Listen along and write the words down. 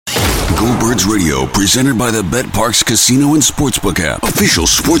Go Birds Radio, presented by the Bet Parks Casino and Sportsbook app. Official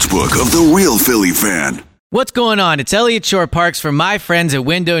sportsbook of the real Philly fan. What's going on? It's Elliott Shore-Parks from my friends at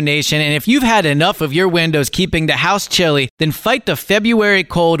Window Nation, and if you've had enough of your windows keeping the house chilly, then fight the February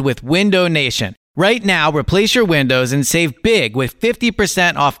cold with Window Nation. Right now, replace your windows and save big with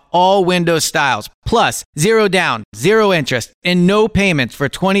 50% off all window styles, plus 0 down, 0 interest, and no payments for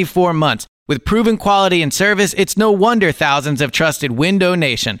 24 months. With proven quality and service, it's no wonder thousands have trusted Window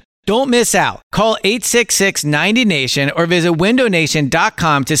Nation. Don't miss out. Call 866-90-NATION or visit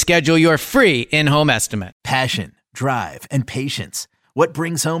windownation.com to schedule your free in-home estimate. Passion, drive, and patience. What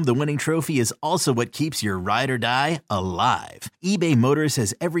brings home the winning trophy is also what keeps your ride or die alive. eBay Motors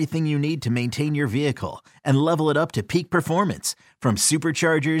has everything you need to maintain your vehicle and level it up to peak performance. From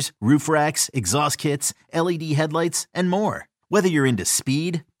superchargers, roof racks, exhaust kits, LED headlights, and more. Whether you're into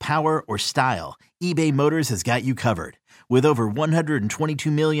speed, power, or style, eBay Motors has got you covered. With over 122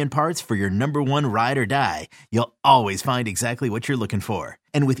 million parts for your number one ride or die, you'll always find exactly what you're looking for.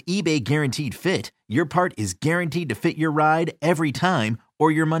 And with eBay Guaranteed Fit, your part is guaranteed to fit your ride every time or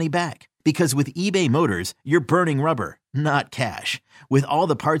your money back. Because with eBay Motors, you're burning rubber, not cash. With all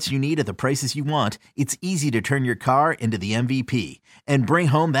the parts you need at the prices you want, it's easy to turn your car into the MVP and bring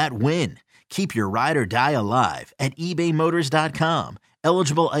home that win. Keep your ride or die alive at ebaymotors.com.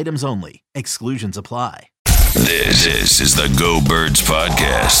 Eligible items only. Exclusions apply. This is the Go Birds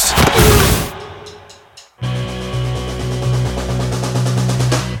Podcast.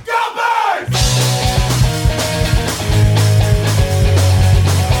 Go Birds!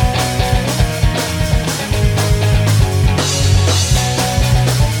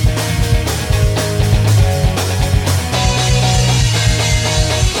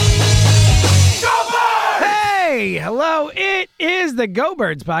 Hey, hello. It is the Go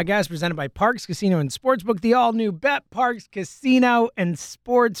Birds podcast presented by Parks Casino and Sportsbook, the all-new Bet Parks Casino and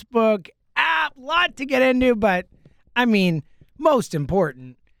Sportsbook app. Lot to get into, but, I mean, most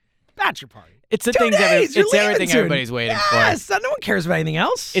important, bachelor party. It's the 2 things days, you're it's leaving everything soon. everybody's waiting Yes, no one cares about anything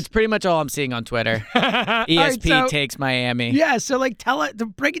else. for. It's pretty much all I'm seeing on Twitter. All ESP right, so- takes Miami. Yeah, so like to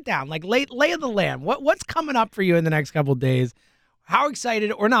break it down, like lay of the land. What's coming up for you in the next couple of days? How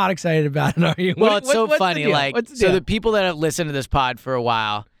excited or not excited about it are you? Well, it's so what's the funny. deal? Like, What's the so deal? the people that have listened to this pod for a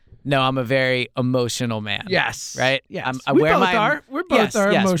while know I'm a very emotional man. Yes. Right? Yes. I We wear both my, are. We're both yes,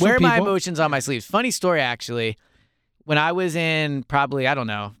 are yes. emotional Wear my people. emotions on my sleeves. Funny story, actually. When I was in probably, I don't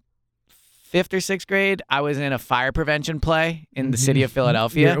know, 5th or 6th grade, I was in a fire prevention play in the city of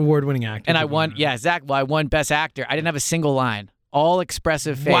Philadelphia. You're an award-winning actor. And I won, yeah, Zach, well, I won Best Actor. I didn't have a single line. All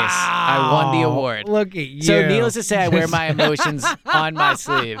expressive face. Wow. I won the award. Look at you. So needless to say, I wear my emotions on my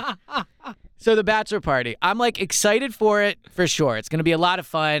sleeve. So the bachelor party, I'm like excited for it for sure. It's going to be a lot of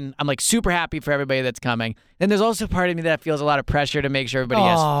fun. I'm like super happy for everybody that's coming. Then there's also part of me that feels a lot of pressure to make sure everybody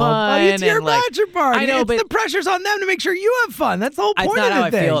has Aw, fun. but it's your and, like, bachelor party. I know, It's but the pressure's on them to make sure you have fun. That's the whole point it's not of how the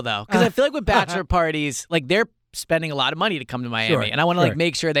I thing. feel though, because I feel like with bachelor parties, like they're spending a lot of money to come to Miami, Sure, and I want to sure. like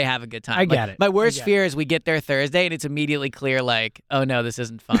make sure they have a good time. I get Like, it. My I worst get fear is we get there Thursday and it's immediately clear like, oh no, this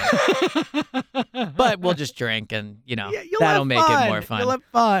isn't fun. But we'll just drink and Yeah, you'll that'll have make fun. it more fun. You'll have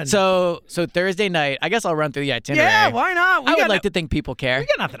fun. So Thursday night, I guess I'll run through the itinerary. yeah, why not? I would like to think people care. We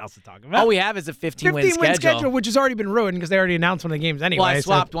got nothing else to talk about. All we have is a 15-win 15-win schedule. schedule, which has already been ruined because they already announced one of the games anyway. Well, I so-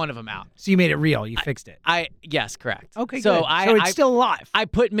 swapped one of them out. So you made it real. You fixed it. Yes, correct. Okay, so good. I, so it's I, still alive. I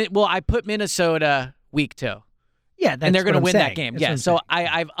put Minnesota week 2. Yeah, that's And they're going going to to win that game. That's Yeah, what so I'm saying.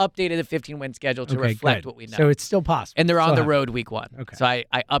 I've updated the 15-win schedule to Okay, reflect good. what we know. So it's still possible. And they're on Still the happen. road week 1. Okay. So I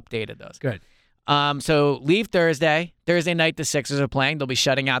updated those. Good. So leave Thursday. Thursday night, the Sixers are playing. They'll be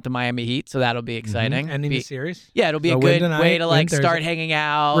shutting out the Miami Heat, so that'll be exciting. Ending Be- the series. Yeah, it'll be So a win good tonight, way to win like start Thursday. hanging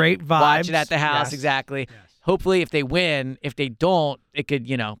out. Great Watch it vibes. at the house, Yes. exactly. Yes. Hopefully, if they win, if they don't, it could,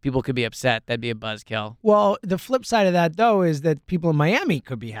 people could be upset. That'd be a buzzkill. Well, the flip side of that, though, is that people in Miami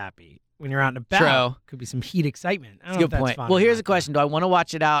could be happy when you're out and about. True. Could be some heat excitement. I That's don't a know if good that's point. fun Well, or here's not. a question: do I want to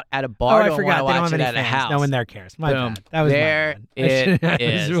watch it out at a Oh, bar? or I do forgot. I They want don't to have watch any it at a fans. house? No one there cares. My Boom. bad. That was There my bad.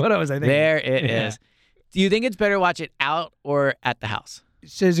 it is. This is what I was thinking. There it is. Yeah. Do you think it's better to watch it out or at the house?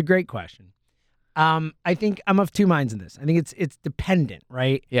 So it's a great question. I think I'm of two minds in this. I think it's dependent,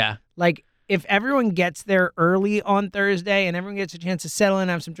 right? Yeah. Like if everyone gets there early on Thursday and everyone gets a chance to settle in,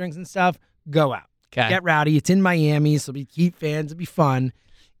 have some drinks and stuff, go out. Okay. Get rowdy. It's in Miami, so there'll be Heat fans. It'll be fun.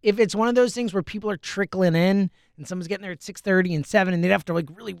 If it's one of those things where people are trickling in and someone's getting there at 6:30 and 7 and they'd have to like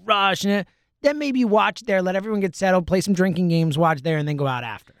really rush, and then maybe watch there, let everyone get settled, play some drinking games, watch there, and then go out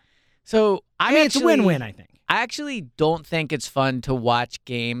after. So I mean, it's a win-win, I think. I actually don't think it's fun to watch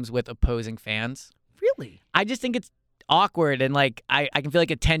games with opposing fans. Really? I just think it's awkward and like I can feel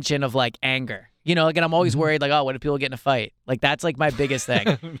like a tension of like anger. You know, like, and I'm always worried, like, oh, what if people get in a fight? Like, that's like my biggest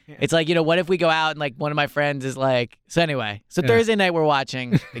thing. It's like, you know, what if we go out and like one of my friends is like, so anyway, so Thursday night we're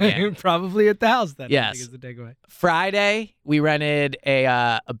watching the game. Probably at the house then. Yes. I think is the takeaway. Friday, we rented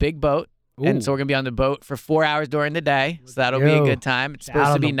a big boat. And so we're going to be on the boat for 4 hours during the day. So that'll be a good time. It's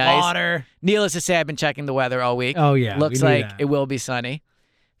supposed to be nice. Water. Needless to say, I've been checking the weather all week. Oh, yeah. Looks like it will be sunny.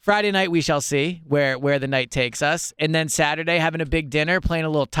 Friday night, we shall see where the night takes us. And then Saturday, having a big dinner, playing a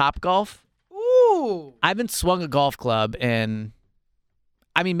little Top Golf. Ooh. I haven't swung a golf club in,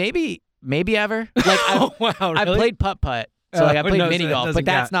 I mean, maybe ever. Like, Oh, wow, really? I've played putt-putt. So like I played no, mini so that golf, doesn't but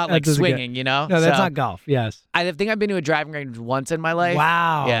that's count. not That like doesn't swinging, you know? No, that's So not golf. Yes. I think I've been to a driving range once in my life.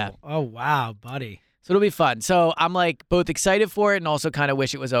 Wow. Yeah. Oh, wow, buddy. So it'll be fun. So I'm like both excited for it and also kind of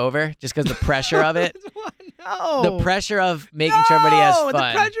wish it was over just because the pressure of it. No. The pressure of making sure everybody has fun. The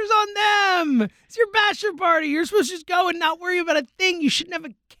pressure's on them. It's your bachelor party. You're supposed to just go and not worry about a thing. You shouldn't have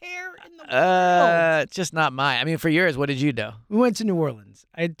a care in the world. Just not mine. I mean, for yours, what did you do? We went to New Orleans.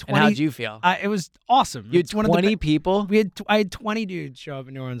 I had 20. And how'd you feel? It was awesome. You had It's one of the 20 people? I had 20 dudes show up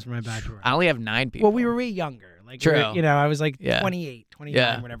in New Orleans for my bachelor party. I only have 9 people. Well, we were way younger. Like, True. I was like Yeah. 28, 29,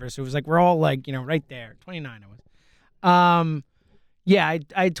 Yeah. whatever. So it was like we're all like, right there. 29 I was. Yeah,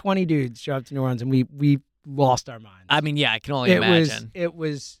 I had 20 dudes show up to New Orleans, and we lost our minds. I mean, yeah, I can only imagine. It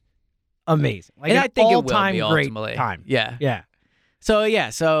was amazing. Like and an I think it will all-time be great ultimately. time. Yeah. Yeah.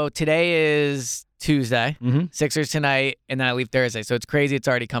 So today is Tuesday. Mm-hmm. Sixers tonight, and then I leave Thursday. So it's crazy. It's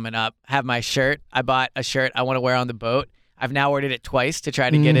already coming up. Have my shirt. I bought a shirt I want to wear on the boat. I've now ordered it twice to try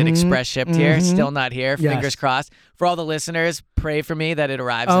to get it express shipped here. Still not here. Yes. Fingers crossed. For all the listeners, pray for me that it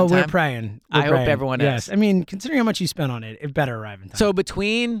arrives Oh, in time. we're praying. I hope everyone yes. is. I mean, considering how much you spent on it, it better arrive in time.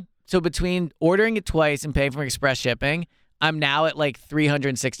 So between ordering it twice and paying for express shipping, I'm now at like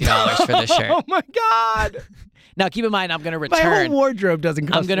 $360 for this shirt. Oh my God! Now keep in mind I'm going to My return. whole wardrobe doesn't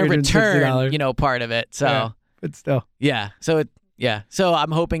cost. I'm going to return, part of it. So Yeah, but still. So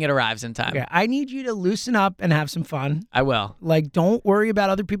I'm hoping it arrives in time. Okay, I need you to loosen up and have some fun. I will. Like, don't worry about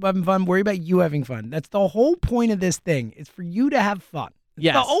other people having fun. Worry about you having fun. That's the whole point of this thing. It's for you to have fun. It's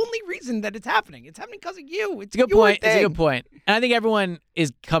Yes. the only reason that it's happening. It's happening because of you. It's a good point. It's a good point. And I think everyone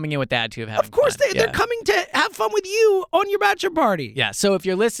is coming in with the attitude of having Of course, fun. they're coming to have fun with you on your bachelor party. Yeah. So if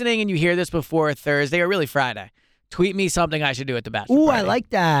you're listening and you hear this before Thursday or really Friday, tweet me something I should do at the bachelor Ooh, party. I like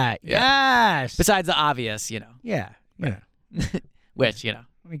that. Yeah. Yes. Besides the obvious, Yeah. which,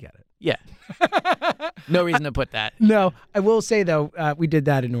 We get it. yeah. No reason to put that. No, I will say though, we did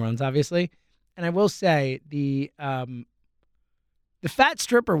that in New Orleans, obviously, and I will say the fat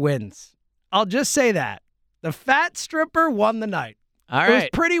stripper wins. I'll just say that the fat stripper won the night. All It was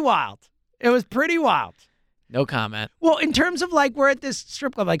right. pretty wild. It was pretty wild. No comment. Well, in terms of like we're at this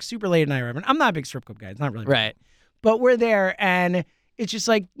strip club like super late at night, I'm not a big strip club guy. It's not really Right. but we're there and it's just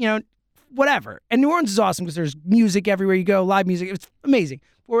like whatever. And New Orleans is awesome because there's music everywhere you go, live music. It's amazing.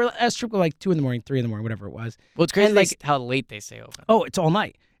 But we're at a strip club like 2 a.m, 3 a.m, whatever it was. Well, it's crazy And, like, how late they stay open. Oh, it's all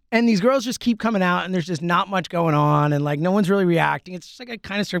night. And these girls just keep coming out and there's just not much going on and like no one's really reacting. It's just like a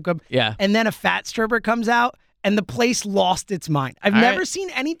kind of strip club. Yeah. And then a fat stripper comes out and the place lost its mind. I've All never right. seen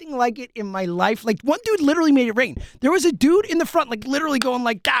anything like it in my life. Like one dude literally made it rain. There was a dude in the front, like literally going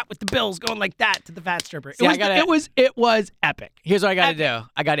like that with the bills, going like that to the fat stripper. See, It was epic. Here's what I got to do.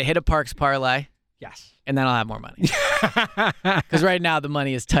 I got to hit a Parks parlay, Yes. and then I'll have more money. Because right now the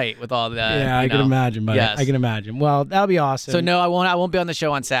money is tight with all the. Yeah, I can imagine, buddy. Yes. I can imagine. Well, that'll be awesome. So no, I won't be on the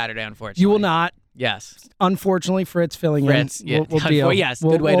show on Saturday, unfortunately. You will not. Yes. Unfortunately, Fritz filling Fritz, in. yeah. We'll deal. Yes,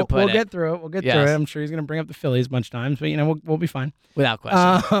 good way to put We'll it. get through it. We'll get Yes. through it. I'm sure he's going to bring up the Phillies a bunch of times, but we'll be fine. Without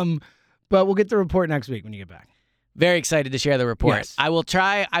question. But we'll get the report next week when you get back. Very excited to share the report. Yes. I will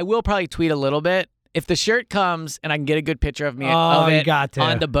probably tweet a little bit. If the shirt comes and I can get a good picture of me Oh, of you it got to.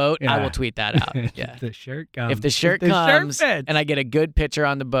 on the boat, I Yeah. will tweet that out. Yeah. The shirt comes. If the shirt If the comes fits. and I get a good picture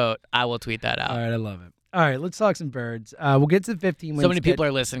on the boat, I will tweet that out. All right, I love it. All right, let's talk some birds. We'll get to the 15 wins. So many people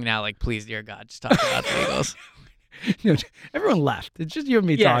are listening now, like, please, dear God, just talk about the Eagles. Everyone left. It's just you and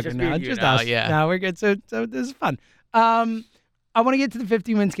me Yeah, talking just now. me and It's you just now, us. yeah. Now we're good. So this is fun. I want to get to the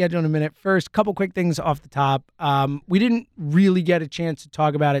 15-win schedule in a minute. First, couple quick things off the top. We didn't really get a chance to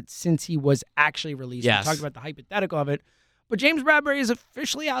talk about it since he was actually released. Yes. We talked about the hypothetical of it. But James Bradberry is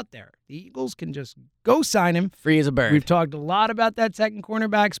officially out there. The Eagles can just go sign him. Free as a bird. We've talked a lot about that second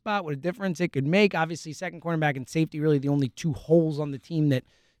cornerback spot, what a difference it could make. Obviously, second cornerback and safety, really the only two holes on the team that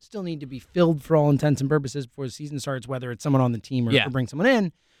still need to be filled for all intents and purposes before the season starts, whether it's someone on the team or bring someone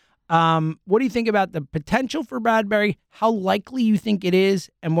in. What do you think about the potential for Bradberry, how likely you think it is,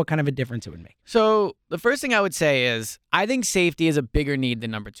 and what kind of a difference it would make? So the first thing I would say is I think safety is a bigger need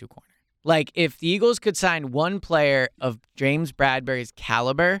than number 2 corner. Like, if the Eagles could sign one player of James Bradberry's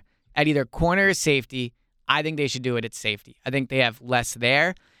caliber at either corner or safety, I think they should do it at safety. I think they have less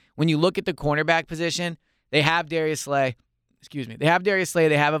there. When you look at the cornerback position, they have Darius Slay. They have Darius Slay.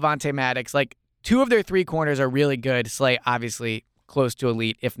 They have Avonte Maddox. Like, 2 of their 3 corners are really good. Slay, obviously, close to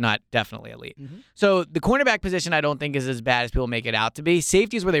elite, if not definitely elite. Mm-hmm. So the cornerback position I don't think is as bad as people make it out to be.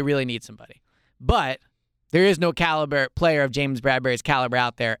 Safety is where they really need somebody. But there is no caliber player of James Bradbury's caliber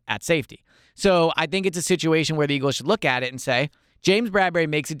out there at safety. So I think it's a situation where the Eagles should look at it and say, James Bradbury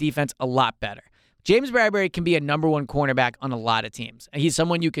makes a defense a lot better. James Bradbury can be a number 1 cornerback on a lot of teams. He's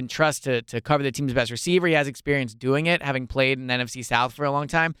someone you can trust to cover the team's best receiver. He has experience doing it, having played in the NFC South for a long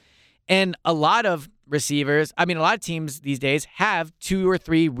time. And a lot of teams these days have 2 or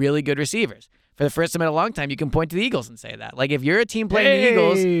 3 really good receivers. For the first time in a long time, you can point to the Eagles and say that. Like, if you're a team playing the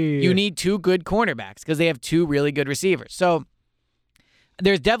Eagles, you need 2 good cornerbacks because they have 2 really good receivers. So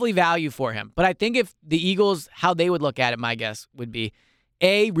there's definitely value for him. But I think if the Eagles, how they would look at it, my guess would be,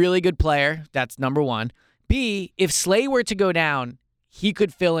 A, really good player. That's number 1. B, if Slay were to go down, he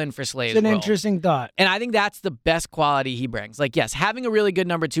could fill in for Slay's role. It's an interesting thought. And I think that's the best quality he brings. Like, yes, having a really good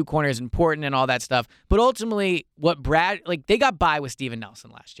number 2 corner is important and all that stuff. But ultimately, they got by with Steven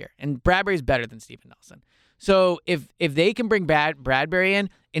Nelson last year. And Bradbury's better than Steven Nelson. So if they can bring Bradbury in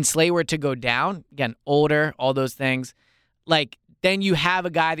and Slay were to go down, again, older, all those things, like, then you have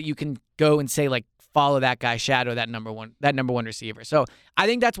a guy that you can go and say, like, follow that guy, shadow that number one receiver. So I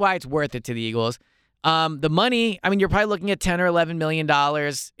think that's why it's worth it to the Eagles. The money, I mean, you're probably looking at $10 or $11 million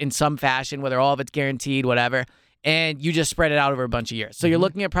in some fashion, whether all of it's guaranteed, whatever, and you just spread it out over a bunch of years. So you're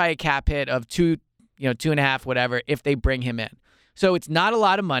looking at probably a cap hit of 2.5, whatever, if they bring him in. So it's not a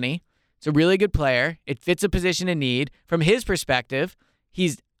lot of money. It's a really good player. It fits a position in need. From his perspective,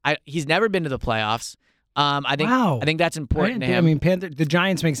 he's never been to the playoffs. I think that's important to him. I mean, the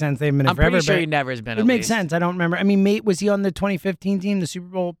Giants make sense. They've been I'm forever. Pretty sure he never has been. It makes sense. I don't remember. I mean, was he on the 2015 team, the Super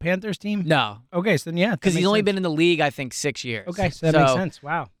Bowl Panthers team? No. Okay, so then yeah, because he's only been in the league, I think, 6 years. Okay, so that makes sense.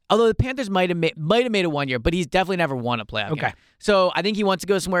 Wow. Although the Panthers might have made it 1 year, but he's definitely never won a playoff game. So I think he wants to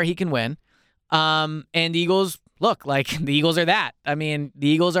go somewhere he can win. And the Eagles. Look, like, the Eagles are that. I mean, the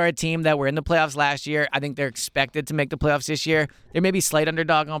Eagles are a team that were in the playoffs last year. I think they're expected to make the playoffs this year. They may be slight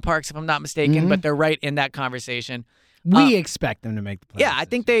underdog on Parks, if I'm not mistaken, but they're right in that conversation. We expect them to make the playoffs. Yeah, I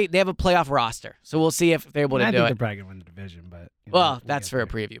think they have a playoff roster. So we'll see if they're able to do it. I think they're probably going to win the division, but we'll that's for a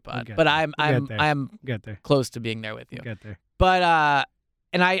preview pod. But I'm close to being there with you. Get there. But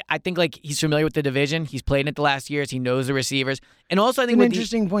and I think, like, he's familiar with the division. He's played in it the last years. He knows the receivers. And also, I think an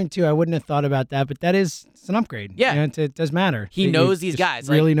interesting point, too. I wouldn't have thought about that, but it's an upgrade. Yeah. It does matter. He knows these guys.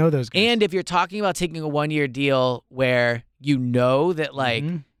 Really know those guys. And if you're talking about taking a 1-year deal where you know that, like,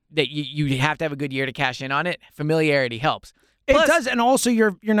 that you have to have a good year to cash in on it, familiarity helps. Plus, it does, and also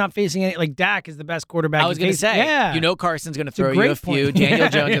you're not facing any, like, Dak is the best quarterback. I was going to say, Carson's going to throw you a few. Daniel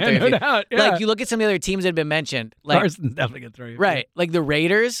Jones will throw you a few. Doubt, Like, you look at some of the other teams that have been mentioned. Like, Carson's definitely going to throw you a few. Right. Like, the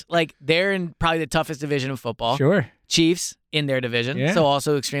Raiders, like, they're in probably the toughest division of football. Sure. Chiefs in their division, so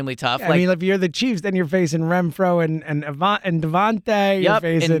also extremely tough. Yeah, I mean, if you're the Chiefs, then you're facing Renfro and Devontae. You're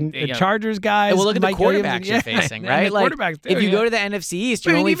facing the Chargers guys. And we'll look at Mike the quarterbacks you're facing, right? And the quarterbacks too, if you go to the NFC East,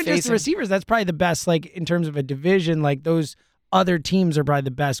 you're only even facing just the receivers. That's probably the best. Like, in terms of a division, like, those other teams are probably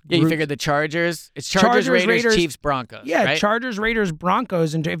the best. Yeah, you figured the Chargers. It's Chargers, Raiders, Chiefs, Broncos. Yeah, right? Chargers, Raiders,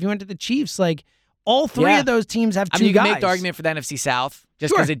 Broncos, and if you went to the Chiefs, like, all 3 of those teams have 2 guys. You can make the argument for the NFC South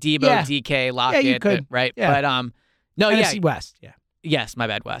just because of Debo, DK, Lockett, you could. right? Yeah. But no, NFC West, Yes, my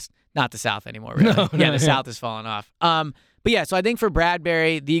bad, West. Not the South anymore, really. The South has fallen off. But yeah, so I think for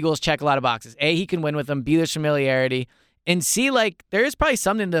Bradbury, the Eagles check a lot of boxes. A, he can win with them. B, there's familiarity. And C, like, there is probably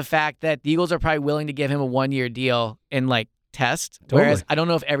something to the fact that the Eagles are probably willing to give him a 1-year deal and, like, test. Totally. Whereas I don't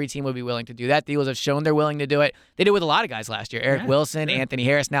know if every team would be willing to do that. The Eagles have shown they're willing to do it. They did it with a lot of guys last year. Eric Wilson, Anthony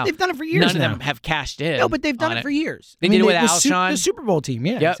Harris. Now, they've done it for years. None of them have cashed in. No, but they've done it for years. They did it with Alshon. The Super Bowl team,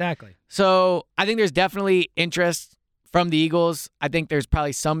 exactly. So I think there's definitely interest from the Eagles. I think there's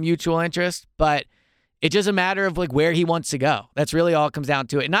probably some mutual interest, but it's just a matter of, like, where he wants to go. That's really all it comes down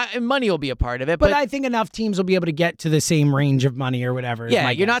to it. And money will be a part of it. But I think enough teams will be able to get to the same range of money or whatever.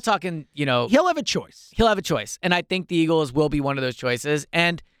 Yeah, you're not talking, He'll have a choice. He'll have a choice. And I think the Eagles will be one of those choices.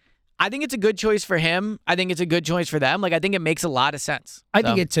 And I think it's a good choice for him. I think it's a good choice for them. Like, I think it makes a lot of sense. I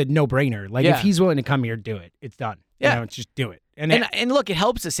think it's a no-brainer. Like, if he's willing to come here, do it. It's done. Yeah. Just do it. And look, it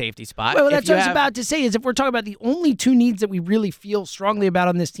helps the safety spot. Well, that's what I was about to say, is if we're talking about the only 2 needs that we really feel strongly about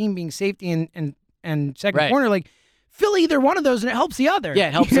on this team being safety and second corner, like, fill either one of those and it helps the other. Yeah,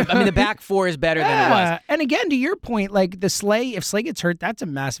 it helps. I mean, the back four is better than it was. And again, to your point, like if Slay gets hurt, that's a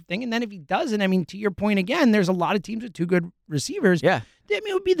massive thing. And then if he doesn't, I mean, to your point again, there's a lot of teams with two good receivers. Yeah. I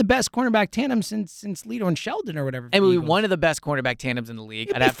mean, it would be the best cornerback tandem since Lito and Sheldon or whatever. And it would be one of the best cornerback tandems in the league.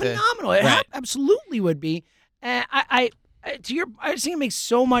 It'd be phenomenal. It Right. absolutely would be. I think it makes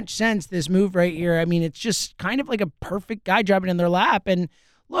so much sense, this move right here. I mean, it's just kind of like a perfect guy dropping in their lap. And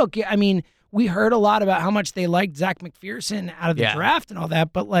look, I mean, we heard a lot about how much they liked Zach McPherson out of the draft and all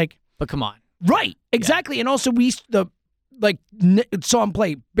that, but come on. Right, exactly. And also we saw him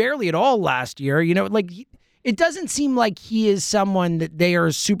play barely at all last year. You know, it doesn't seem like he is someone that they are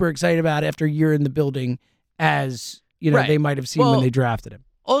super excited about after a year in the building as, they might have seen when they drafted him.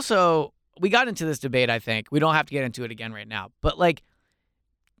 Also, we got into this debate, I think. We don't have to get into it again right now. But,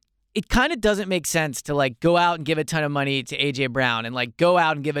 it kind of doesn't make sense to, go out and give a ton of money to A.J. Brown and, go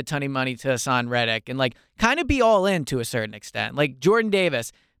out and give a ton of money to Hassan Reddick and, kind of be all in to a certain extent. Jordan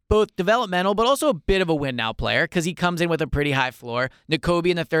Davis, both developmental but also a bit of a win-now player because he comes in with a pretty high floor. Nakobe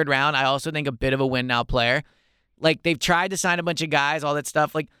in the third round, I also think a bit of a win-now player. They've tried to sign a bunch of guys, all that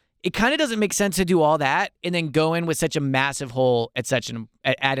stuff. It kind of doesn't make sense to do all that and then go in with such a massive hole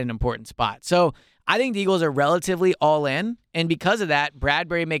at an important spot. So I think the Eagles are relatively all in, and because of that,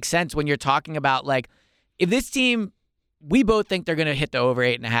 Bradbury makes sense when you're talking about if this team, we both think they're going to hit the over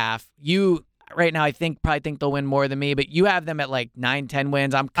 8.5. You right now, probably think they'll win more than me, but you have them at 9-10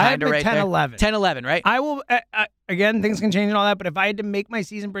 wins. I'm kind of right 10-11. there. 10-11, right? I will. Again, things can change and all that, but if I had to make my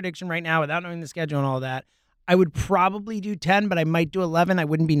season prediction right now without knowing the schedule and all that, I would probably do 10, but I might do 11. I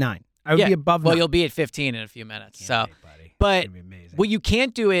wouldn't be 9. I would be above 9. Well, you'll be at 15 in a few minutes. Can't wait, buddy. But what you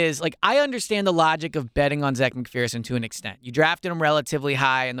can't do is, I understand the logic of betting on Zach McPherson to an extent. You drafted him relatively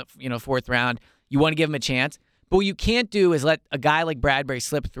high in the fourth round. You want to give him a chance. But what you can't do is let a guy like Bradbury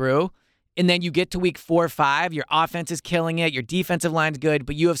slip through, and then you get to week 4 or 5, your offense is killing it, your defensive line's good,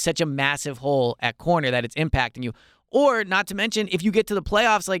 but you have such a massive hole at corner that it's impacting you. Or, not to mention, if you get to the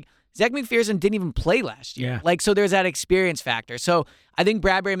playoffs, Zach McPherson didn't even play last year. Yeah. So there's that experience factor. So I think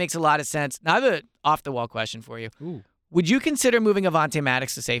Bradbury makes a lot of sense. Now, I have an off-the-wall question for you. Ooh. Would you consider moving Avonte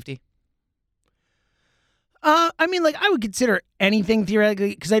Maddox to safety? I mean, I would consider anything theoretically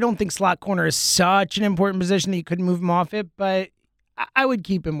because I don't think slot corner is such an important position that you couldn't move him off it, but I would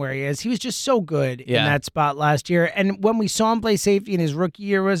keep him where he is. He was just so good in that spot last year. And when we saw him play safety in his rookie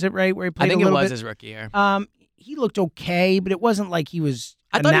year, was it right? Where he played I think a little it was bit? His rookie year. He looked okay, but it wasn't like he was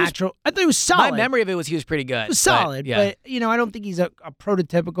I thought it was solid. My memory of it was he was pretty good. It was solid, but I don't think he's a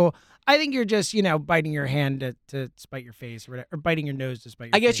prototypical. I think you're just, biting your hand to spite your face or biting your nose to spite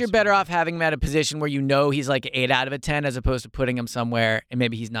your face. I guess you're better off having him at a position where he's 8 out of a 10 as opposed to putting him somewhere and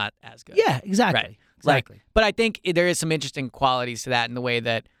maybe he's not as good. Yeah, exactly. Right. Exactly. But I think there is some interesting qualities to that in the way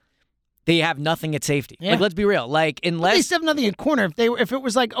that they have nothing at safety. Yeah. Let's be real. Unless they still have nothing at corner. If it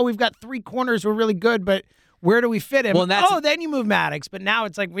was we've got 3 corners who are really good, but where do we fit him? Well, then you move Maddox. But now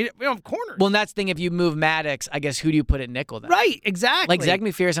it's we don't have corners. Well, and that's the thing. If you move Maddox, I guess who do you put at nickel then? Right, exactly. Zach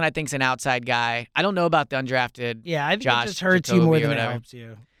McPherson, I think, is an outside guy. I don't know about the undrafted. Yeah, I think Josh it just hurts Jacoby you more or than it whatever. helps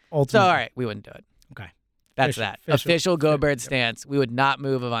you. So, Ultimately. all right, we wouldn't do it. Okay. That's official Go Bird stance. We would not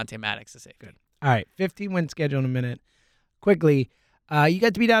move Avonte Maddox to safety. Good. All right, 15-win schedule in a minute. Quickly, you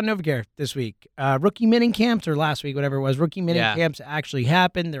got to be down in Novacare this week. Rookie mini camps, or last week, whatever it was. Rookie mini camps actually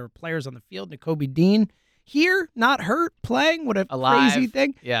happened. There were players on the field. Nakobe Dean here, not hurt, playing. What a Alive. crazy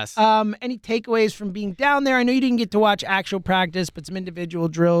thing. Yes. Any takeaways from being down there? I know you didn't get to watch actual practice, but some individual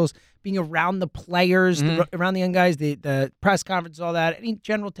drills, being around the players, around the young guys, the press conference, all that. Any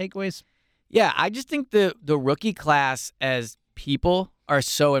general takeaways? Yeah, I just think the rookie class as people are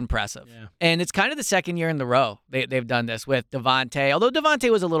so impressive. Yeah. And it's kind of the second year in the row they've done this with Devontae. Although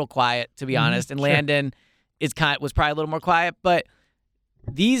Devontae was a little quiet, to be honest, and Landon was probably a little more quiet. But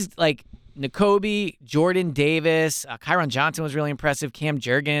these, Nakobe, Jordan Davis, Kyron Johnson was really impressive. Cam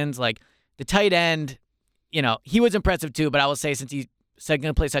Jurgens, the tight end, he was impressive too. But I will say, since he's going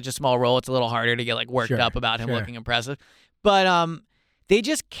to play such a small role, it's a little harder to get worked up about him looking impressive. But they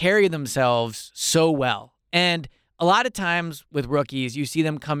just carry themselves so well. And a lot of times with rookies, you see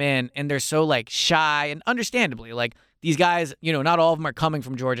them come in and they're so shy, and understandably, these guys, not all of them are coming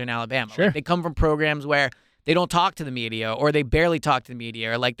from Georgia and Alabama. Sure. They come from programs where they don't talk to the media, or they barely talk to the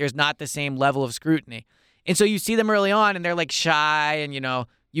media, or there's not the same level of scrutiny. And so you see them early on and they're shy, and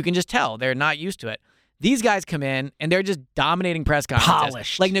you can just tell they're not used to it. These guys come in and they're just dominating press conferences.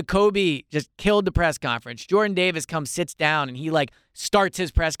 Polished. Nakobe just killed the press conference. Jordan Davis sits down and he starts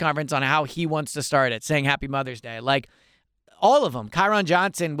his press conference on how he wants to start it, saying Happy Mother's Day. All of them. Kyron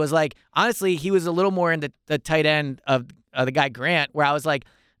Johnson was honestly, he was a little more in the tight end of the guy Grant, where I was all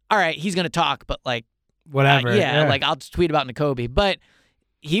right, he's going to talk, but whatever. Like I'll just tweet about Nakobe. But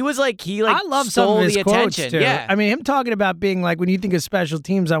he was like, I love some stole of his the quotes attention. too. Yeah. I mean, him talking about being like, when you think of special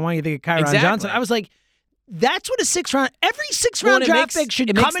teams, I want you to think of Kyron Exactly. Johnson. I was like, that's what every six-round draft pick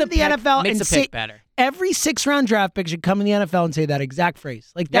should come into the NFL and say, better. Every six-round draft pick should come in the NFL and say that exact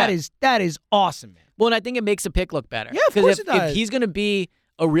phrase. Like, that is awesome, man. Well, and I think it makes a pick look better. Yeah, of course it does. If he's going to be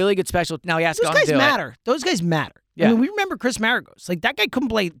a really good special, now he has to go Those and guys do matter. Those guys matter. Yeah. I mean, we remember Chris Maragos. Like, that guy couldn't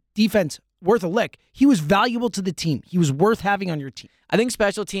play defense worth a lick. He was valuable to the team. He was worth having on your team. I think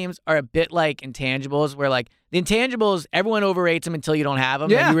special teams are a bit like intangibles, where like the intangibles, everyone overrates them until you don't have them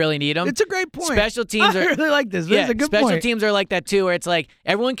and you really need them. It's a great point. Special teams I really like this. It's a good special point. teams are like that too, where it's like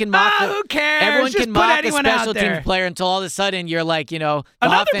everyone can mock. Who cares? Everyone Just can put mock a anyone out special there. teams player until all of a sudden you're like, Another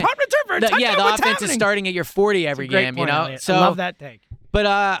punt return for a touchdown. the What's offense happening? is starting at your 40 every It's a great game. point, You know, Elliot. so I love that take. But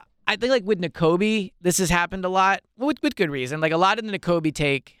I think like with Nakobe, this has happened a lot with good reason. Like a lot of the Nakobe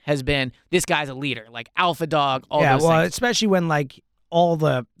take has been this guy's a leader, like alpha dog. All those things. Especially when like all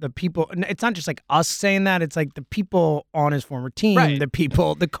the people, and it's not just like us saying that, it's like the people on his former team, Right. the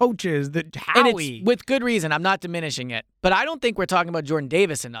people, the coaches, the And Howie. it's with good reason. I'm not diminishing it, but I don't think we're talking about Jordan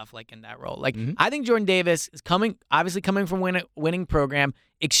Davis enough, like in that role. Like I think Jordan Davis is coming from winning program,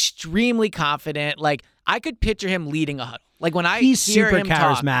 extremely confident. Like I could picture him leading a huddle. Like when He's hear super him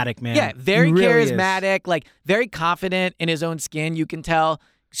talk, charismatic, man. yeah, very He really is. charismatic, like very confident in his own skin. You can tell,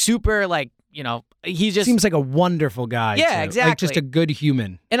 super like he just Seems like a wonderful guy. Yeah, too. exactly. Like just a good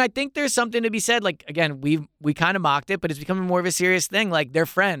human. And I think there's something to be said. Like again, we kind of mocked it, but it's becoming more of a serious thing. Like they're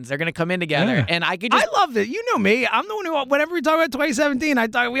friends. They're gonna come in together, Yeah. and I could just I love it. You know me. I'm the one who, whenever we talk about 2017, I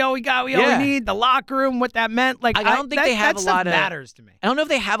thought we all we got, we all Yeah. we need, the locker room, what that meant. Like I don't think they have that a stuff lot of matters to me. I don't know if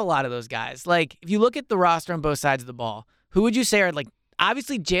they have a lot of those guys. Like, if you look at the roster on both sides of the ball, who would you say are like,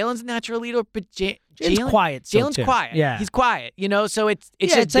 obviously Jalen's a natural leader, but Jalen's quiet still, Jalen's too. quiet. Yeah. He's quiet, so it's Yeah,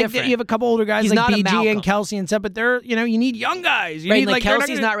 just it's like different. you have a couple older guys He's like not a BG Malcolm. and Kelsey and stuff, but they're, you need young guys. You right, need and, like they're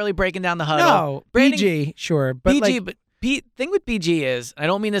Kelsey's not really breaking down the huddle. No, Brandon, BG, sure. But BG, but thing with BG is, I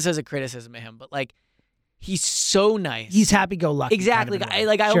don't mean this as a criticism of him, but like, he's so nice. he's happy-go-lucky. Exactly. kind of in a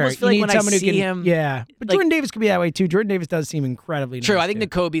way. I Sure, almost feel you like need when I someone who see can, him. Yeah. But like- Jordan Davis could be that way, too. Jordan Davis does seem incredibly True, nice, I think too.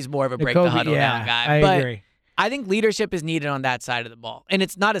 Nakobe's more of a break Nakobe, the huddle yeah, down guy. I but agree. I think leadership is needed on that side of the ball. And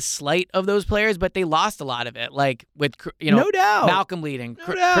it's not a slight of those players, but they lost a lot of it. Like with, No doubt. Malcolm leading, No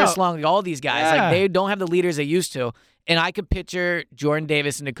Chris doubt. Long, all these guys. Yeah. Like they don't have the leaders they used to. And I could picture Jordan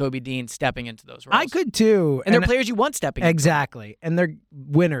Davis and Nakobe Dean stepping into those roles. I could, too. And they're players you want stepping into. Exactly. And they're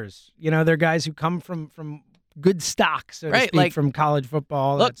winners. They're guys who come from good stock, so to Right, speak, like- from college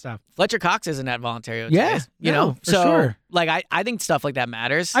football, all Look, that stuff. Fletcher Cox isn't at voluntary OTAs. Yeah, you no, know? for So, sure. like, I think stuff like that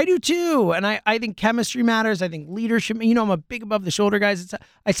matters. I do too, and I think chemistry matters. I think leadership. I'm a big above the shoulder guys.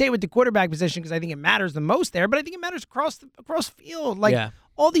 I say it with the quarterback position because I think it matters the most there, but I think it matters across the field. Like Yeah.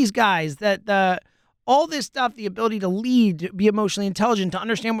 all these guys all this stuff, the ability to lead, to be emotionally intelligent, to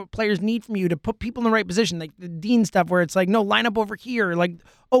understand what players need from you, to put people in the right position, like the Dean stuff where it's like, no, line up over here, like,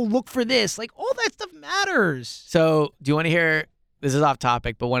 oh, look for this, like all that stuff matters. So, do you want to hear? This is off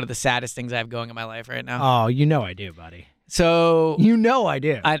topic, but one of the saddest things I have going in my life right now. Oh, I do, buddy. So, I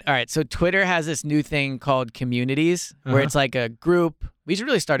do. all right. So Twitter has this new thing called communities, where Uh-huh. it's like a group. We should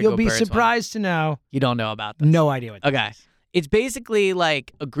really start a You'll Go be Birds one. surprised to know. You don't know about this. No idea what. Okay. It's basically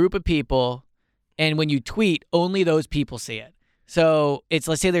like a group of people, and when you tweet, only those people see it. So it's,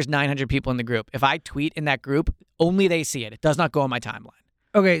 let's say there's 900 people in the group. If I tweet in that group, only they see it. It does not go on my timeline.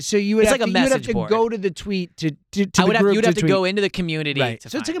 Okay, so you would It's have like a to, you would have message to board. go to the tweet to I the would have, group you'd have to tweet. go into the community. Right. To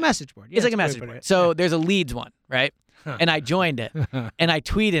So it's find like a it. message board. Yeah, It's like a that's the way message to put board. it. So Yeah. there's a leads one, right? And I joined it, and I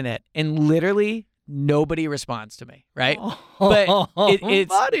tweet in it, and literally nobody responds to me, right? But it's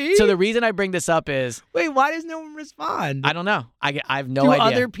Buddy. so the reason I bring this up is Wait, why does no one respond? I don't know. I have no Do idea.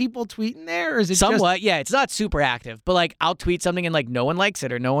 other people tweet in there, or is it Somewhat, yeah. It's not super active, but like I'll tweet something and like no one likes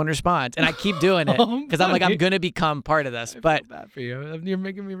it or no one responds, and I keep doing it Oh, because I'm like buddy. I'm gonna become part of this. Just? But I feel bad for you. You're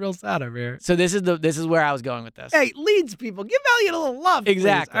making me real sad over here. so this is where I was going with this. Hey, leads people, give Elliot a little love, please.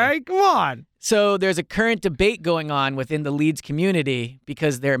 Exactly. All right, come on. So there's a current debate going on within the Leeds community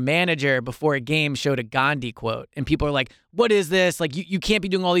because their manager before a game showed a Gandhi quote, and people are like, "What is this? Like you can't be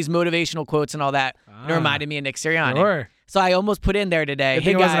doing all these motivational quotes and all that." And it reminded me of Nick Sirianni. Sure. So I almost put in there today. Good Hey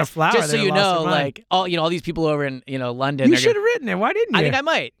thing it wasn't guys, a flower, just so they'd you have lost know, their mind. like all these people over in London. You are should have written it. Why didn't you? I think I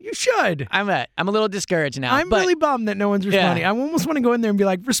might. You should. I'm a little discouraged now. I'm but really bummed that no one's responding. I almost want to go in there and be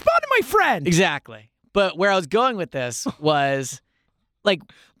like, respond to my friend. Exactly. But where I was going with this was like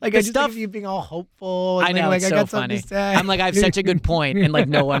Like the I just stuff. think of you being all hopeful. And I know, like it's I so got funny. something to say. I'm like, I have such a good point, and like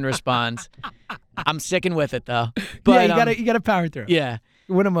no one responds. I'm sticking with it though. But yeah, you gotta power through. yeah.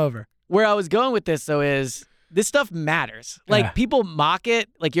 Win them over. Where I was going with this though is this stuff matters. Like, Yeah. people mock it.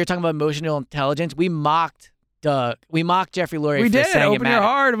 Like, you're talking about emotional intelligence. We mocked Jeffrey Lurie We for did. saying Open it mattered. your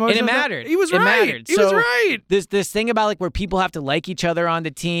heart. And it emotional- mattered. He was It right. mattered. He was So right. This thing about, like, where people have to like each other on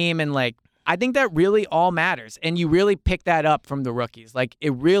the team, and, like, I think that really all matters. And you really pick that up from the rookies. Like,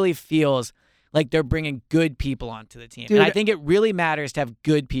 it really feels like they're bringing good people onto the team. Dude, and I think it really matters to have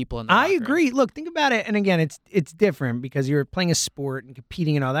good people in the I locker room. agree. Look, think about it. And again, it's different because you're playing a sport and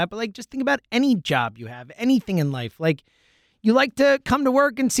competing and all that. But like, just think about any job you have, anything in life. Like, you like to come to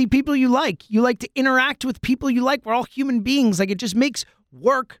work and see people you like. You like to interact with people you like. We're all human beings. Like, it just makes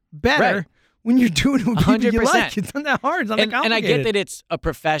work better Right. when you're doing it with people you 100%. like. It's not that hard. It's not that And I complicated. get that it's a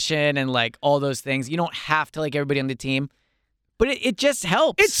profession and, like, all those things. You don't have to like everybody on the team, but it just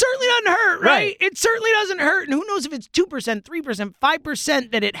helps. It certainly doesn't hurt, right? Right. It certainly doesn't hurt. And who knows if it's 2%, 3%,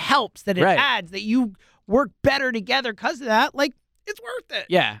 5% that it helps, that it Right. adds, that you work better together because of that. Like, it's worth it.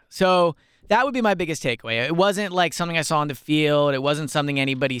 Yeah. So that would be my biggest takeaway. It wasn't like something I saw on the field. It wasn't something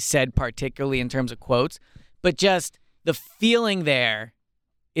anybody said particularly in terms of quotes, but just the feeling there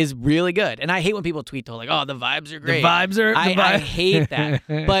is really good. And I hate when people tweet, like, "Oh, the vibes are great." I hate that.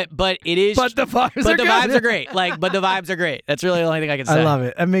 But it is. But the vibes are good. vibes are great. Like, but the vibes are great. That's really the only thing I can say. I love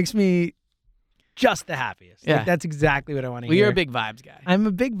it. That makes me just the happiest. Yeah. Like, that's exactly what I want to Well, hear. you're a big vibes guy. I'm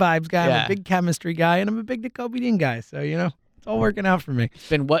a big vibes guy. I'm Yeah. a big chemistry guy, and I'm a big Jacoby Dean guy. So, it's all working out for me. It's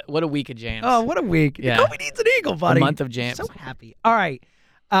been what a week of James. Oh, what a week. Yeah. Jacoby Dean's an Eagle, buddy. A month of James. So happy. All right.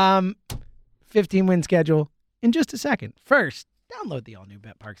 15-win schedule in just a second. First, download the all-new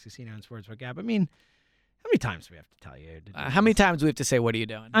Bet Parks Casino and Sportsbook app. I mean, how many times do we have to tell you? How many times do we have to say, "What are you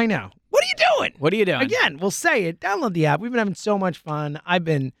doing?" I know. What are you doing? What are you doing? Again, we'll say it. Download the app. We've been having so much fun. I've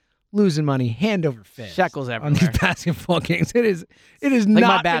been losing money hand over fist. Shekels on these everywhere. basketball games. It is Like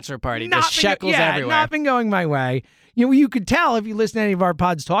not my bachelor party. not There's been- shekels yeah, everywhere. Not been going my way. You could tell if you listen to any of our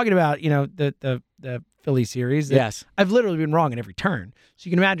pods talking about, the Philly series. that Yes. I've literally been wrong at every turn. So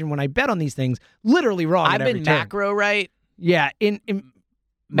you can imagine when I bet on these things, literally wrong I've at every been turn. macro right. Yeah, in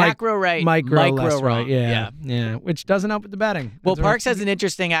Macro right. micro less wrong. right. Yeah, which doesn't help with the betting. Well, That's what- Parks has an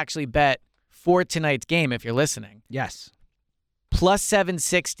interesting actually bet for tonight's game if you're listening. Yes. Plus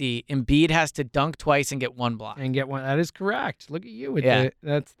 760, Embiid has to dunk twice and get one block. And get one. That is correct. Look at you with Yeah.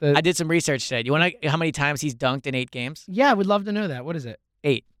 that's the. I did some research today. You want to know how many times he's dunked in 8 games? Yeah, I would love to know that. What is it?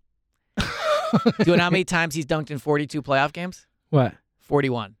 8. Do you know how many times he's dunked in 42 playoff games? What?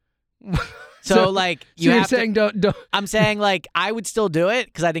 41. So like, you you're have to, saying don't. I'm saying, like, I would still do it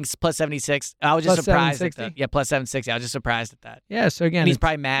because I think it's plus 76. I was just Plus surprised 760? at that. Yeah, plus 760. I was just surprised at that. Yeah. So again, And he's it's-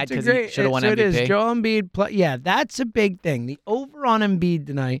 probably mad it's a because he great- should have won so MVP. It is Joel Embiid. Yeah, that's a big thing. The over on Embiid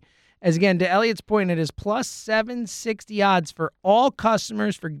tonight, as again to Elliot's point, it is plus 760 odds for all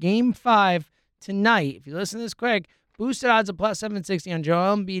customers for Game 5 tonight. If you listen to this quick, boosted odds of plus 760 on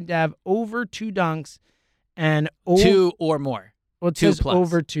Joel Embiid to have over 2 dunks and 2 or more. Well, it 2 says plus.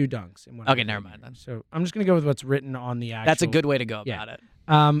 over 2 dunks. in what Okay, I'm never reading. mind then. So I'm just gonna go with what's written on the actual. That's a good way to go Yeah. about it.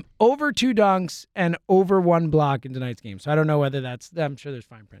 Over 2 dunks and over 1 block in tonight's game. So I don't know whether that's. I'm sure there's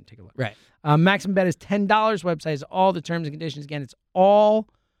fine print. Take a look. Right. Maximum bet is $10. Website has all the terms and conditions. Again, it's all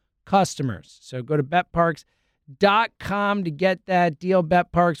customers. So go to betparks.com to get that deal.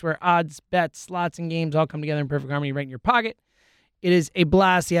 BetParks, where odds, bets, slots, and games all come together in perfect harmony right in your pocket. It is a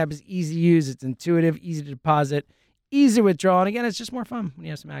blast. The app is easy to use. It's intuitive, easy to deposit, easy to withdraw. And again, it's just more fun when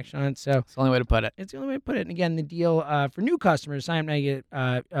you have some action on it. So It's the only way to put it. it's the only way to put it. And again, the deal for new customers, sign up now, you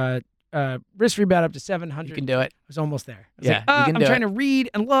get risk-free bet up to $700. You can do it. I was almost there. I was Yeah, like, you can I'm do trying it. to read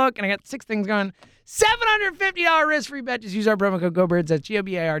and look, and I got 6 things going. $750 risk-free bet. Just use our promo code GOBIRDS. That's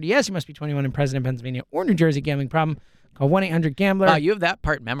GOBIRDS. You must be 21 in President, Pennsylvania, or New Jersey. Gambling problem? Call 1-800-GAMBLER. Wow, you have that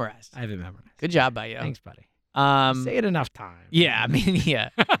part memorized. I have it memorized. Good job by you. Thanks, buddy. Um, Say it enough times. yeah, I mean, yeah.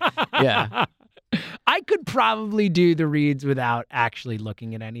 Yeah. I could probably do the reads without actually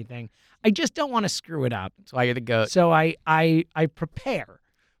looking at anything. I just don't want to screw it up. That's why you're the GOAT. So I prepare,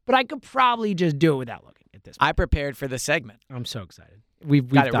 but I could probably just do it without looking at this. I prepared for this segment. I'm so excited. We've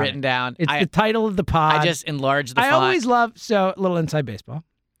Got it done written down. It's I the title of the pod. I just enlarged the I font. always love a little inside baseball,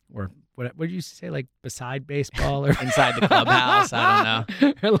 or what did you say, like beside baseball, or Inside the clubhouse. I don't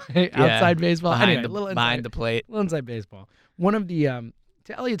know. or like Yeah. outside baseball. Behind, Anyway, the, a little behind inside, the plate. little inside baseball. One of the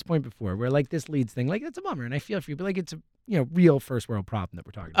to Elliot's point before, where like this leads thing, like it's a bummer, and I feel for you, but like it's a real first world problem that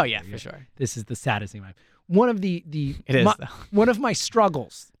we're talking about. Oh, yeah, here. for sure. This is the saddest thing in life. One of the It is, my- though. one of my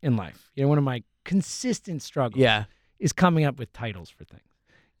struggles in life. One of my consistent struggles. Yeah. Is coming up with titles for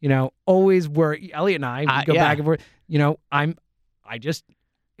things. Always worry. Elliot and I we go yeah. back and forth.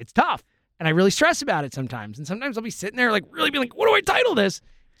 It's tough. And I really stress about it sometimes. And sometimes I'll be sitting there like really being like, what do I title this?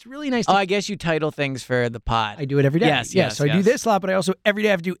 It's really nice to Oh, I guess you title things for the pod. I do it every day. Yes, Yeah, yes, so I do yes. this a lot, but I also every day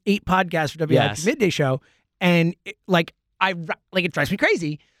I have to do 8 podcasts for WIP Yes. Midday Show. And it drives me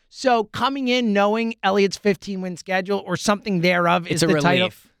crazy. So coming in knowing Elliott's 15-win schedule or something thereof is It's a the relief. title.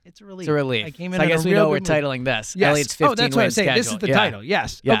 It's a relief. It's a relief. I came in So I at guess a we real know we're good mood. titling this. Yes. Elliott's 15-win that's what I'm saying. This is the schedule. title.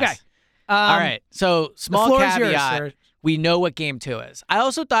 Yes. Yes. Okay. All right. So small floor is yours, caveat. sir. We know what game 2 is. I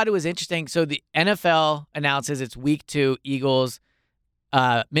also thought it was interesting. So the NFL announces it's week 2, Eagles,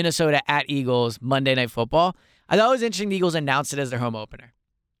 Minnesota at Eagles, Monday Night Football. I thought it was interesting the Eagles announced it as their home opener.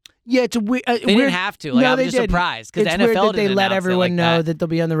 Yeah, it's a They didn't have to. Like, no, I they was just didn't. surprised because the It's NFL weird that they didn't let announce it everyone like know that. that they'll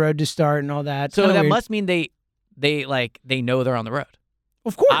be on the road to start and all that. So Kinda that weird. must mean they know they're on the road.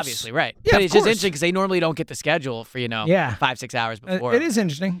 Of course. Obviously, right. Yeah, but of it's just course. interesting because they normally don't get the schedule for, 5-6 hours before. It is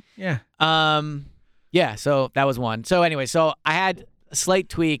interesting. Yeah. Yeah, so that was one. So anyway, so I had a slight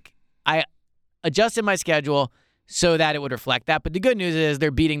tweak. I adjusted my schedule so that it would reflect that. But the good news is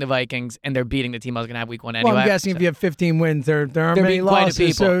they're beating the Vikings and they're beating the team I was going to have week 1 anyway. Well, I'm guessing if you have 15 wins, there aren't They're many beating quite a losses.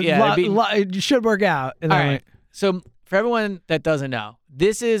 people. So Yeah, they're beating- it should work out. All right. So for everyone that doesn't know,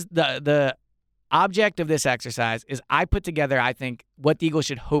 this is the object of this exercise is I put together, I think, what the Eagles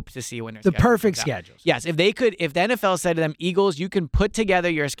should hope to see when their The schedule perfect comes out. schedules. Yes, if the NFL said to them, Eagles, you can put together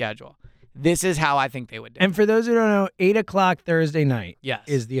your schedule. This is how I think they would do it. And for those who don't know, 8 o'clock Thursday night Yes.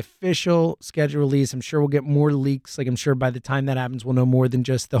 is the official schedule release. I'm sure we'll get more leaks. Like I'm sure by the time that happens, we'll know more than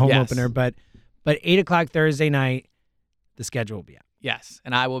just the home Yes. opener. But 8 o'clock Thursday night, the schedule will be out. Yes,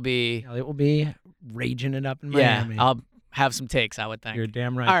 and I will be. It will be raging it up in Yeah, Miami. I'll have some takes, I would think. You're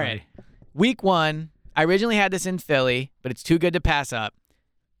damn right. All buddy. right. Week 1, I originally had this in Philly, but it's too good to pass up.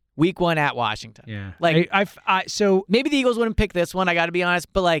 Week 1 at Washington. Yeah. Like, so maybe the Eagles wouldn't pick this one, I got to be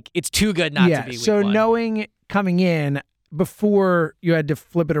honest, but like it's too good not to be week so 1. knowing coming in before you had to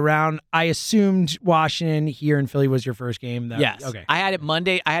flip it around, I assumed Washington here in Philly was your first game. Yes. Okay. I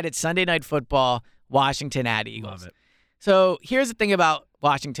had it Sunday Night Football, Washington at Eagles. Love it. So here's the thing about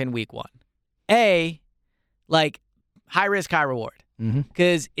Washington week 1. High risk, high reward. Mm-hmm.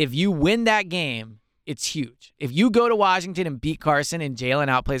 Because if you win that game, it's huge. If you go to Washington and beat Carson and Jalen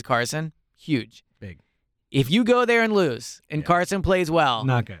outplays Carson, huge. Big. If you go there and lose and Carson plays well,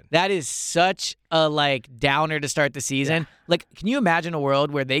 Not good. that is such a downer to start the season. Like, can you imagine a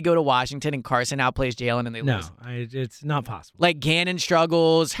world where they go to Washington and Carson outplays Jalen and they No, lose? it's not possible. Like Gannon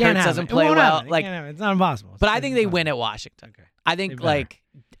struggles, Can't Hurts happen. doesn't It play won't well. happen. It Like, can't happen. It's not impossible. but I think they win at Washington. Okay. I They think better.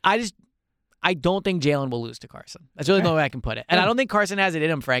 I don't think Jalen will lose to Carson. That's really the only way I can put it. And I don't think Carson has it in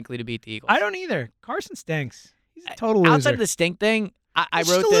him, frankly, to beat the Eagles. I don't either. Carson stinks. He's a total loser. Outside of the stink thing, I He's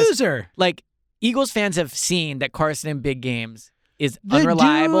wrote just a this. loser. Like, Eagles fans have seen that Carson in big games is The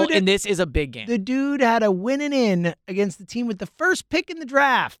unreliable, dude- and this is a big game. The dude had a winning in against the team with the first pick in the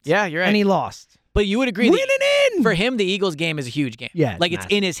draft. Yeah, you're right. And he lost. But you would agree Winning in! for him, the Eagles game is a huge game. Yeah, it's like it's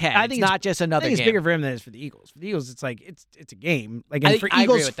massive. in his head. I think it's not just I another think it's game. bigger for him than it is for the Eagles. For the Eagles, it's like it's a game. Like I and think- for I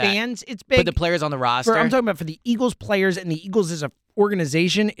agree Eagles with that. fans, it's big. But the players on the roster, I'm talking about for the Eagles players and the Eagles as a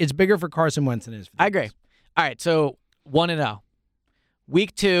organization, it's bigger for Carson Wentz than it is for the I agree. Eagles. All right, so 1-0.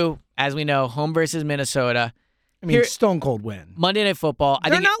 Week 2, as we know, home versus Minnesota. I mean, Here- stone cold win. Monday Night Football. I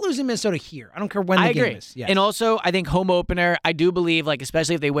They're think not losing Minnesota here. I don't care when the I game agree. is. Yes. And also, I think home opener, I do believe,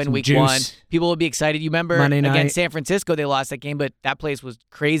 especially if they win Some week juice. 1, people will be excited. You remember Monday night. against San Francisco, they lost that game, but that place was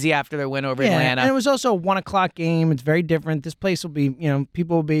crazy after their win over yeah, Atlanta. and it was also a 1:00 game. It's very different. This place will be,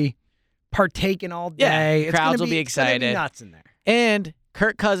 people will be partaking all Yeah, day. It's crowds gonna will be it's gonna excited. nuts in there. And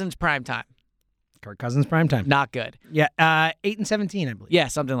Kirk Cousins primetime. Kirk Cousins primetime. Not good. Yeah, 8-17, I believe. Yeah,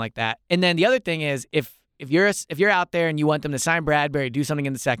 something like that. And then the other thing is, if you're out there and you want them to sign Bradbury, do something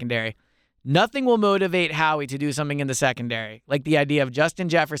in the secondary, nothing will motivate Howie to do something in the secondary, like the idea of Justin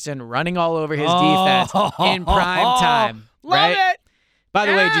Jefferson running all over his defense in prime time. Love right? it. By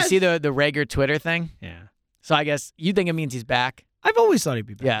the way, did you Yes. see the Rager Twitter thing? Yeah. So I guess you think it means he's back. I've always thought he'd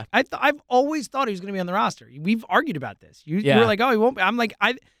be back. Yeah. I've always thought he was going to be on the roster. We've argued about this. You Yeah. were like, oh, he won't be. I'm like,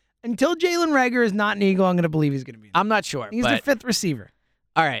 until Jalen Rager is not an Eagle, I'm going to believe he's going to be. I'm not sure. He's but, the fifth receiver.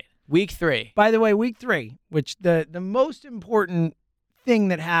 all right, week 3. By the way, week 3, which the most important thing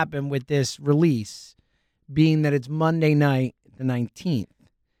that happened with this release being that it's Monday night, the 19th.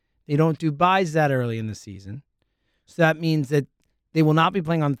 They don't do buys that early in the season. So that means that they will not be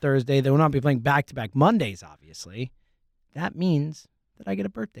playing on Thursday. They will not be playing back-to-back Mondays, obviously. That means that I get a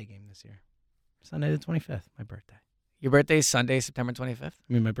birthday game this year. Sunday the 25th, my birthday. Your birthday's Sunday, September 25th.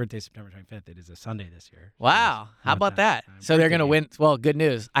 I mean, my birthday's September 25th. It is a Sunday this year. Wow. How about that? So they're going to win. Well, good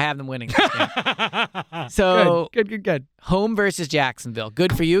news. I have them winning this game. So Good. home versus Jacksonville.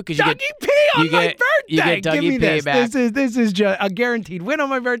 Good for you because you Dougie get P on you my get- birthday. you get Give Dougie me P this. back. This is just a guaranteed win on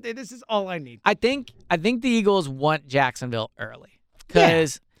my birthday. This is all I need. I think the Eagles want Jacksonville early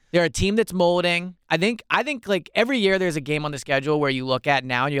because They're a team that's molding. I think like every year there's a game on the schedule where you look at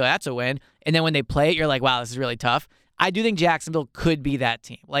now and you're like, that's a win. And then when they play it, you're like, wow, this is really tough. I do think Jacksonville could be that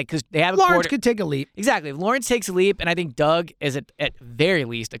team. Like, because they have Lawrence could take a leap. Exactly. If Lawrence takes a leap, and I think Doug is at very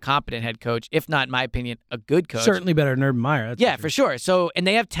least a competent head coach, if not, in my opinion, a good coach. Certainly better than Urban Meyer. That's yeah, for sure. So, and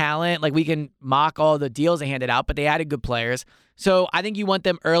they have talent. Like, we can mock all the deals they handed out, but they added good players. So I think you want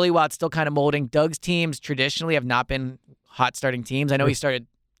them early while it's still kind of molding. Doug's teams traditionally have not been hot starting teams. I know he started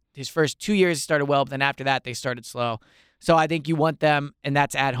his first 2 years, he started well, but then after that, they started slow. So I think you want them, and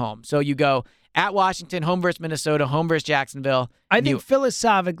that's at home. So you go at Washington, home versus Minnesota, home versus Jacksonville. I think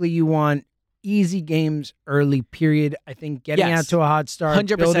philosophically you want easy games early, period. I think getting out to a hot start,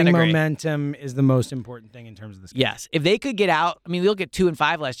 100% building agree. momentum is the most important thing in terms of this game. Yes. If they could get out, I mean, look at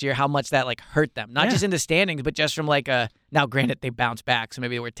 2-5 last year, how much that like hurt them. Not just in the standings, but just from like now granted they bounced back, so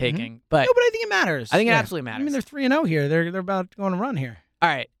maybe they were taking. But No, but I think it matters. I think it absolutely matters. I mean, they're 3-0 here. They're about to go on a run here. All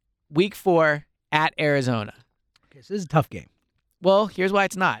right. Week 4 at Arizona. Okay, so this is a tough game. Well, here's why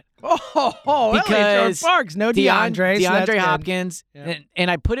it's not. Because Parks, no DeAndre. DeAndre Hopkins. Yeah. And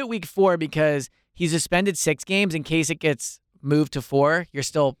I put it week 4 because he's suspended 6 games. In case it gets moved to 4, you're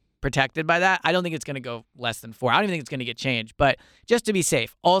still protected by that. I don't think it's going to go less than 4. I don't even think it's going to get changed, but just to be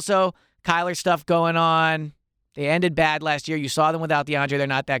safe. Also, Kyler stuff going on. They ended bad last year. You saw them without DeAndre. They're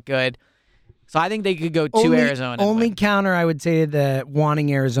not that good. So I think they could go to Arizona. Only counter I would say to the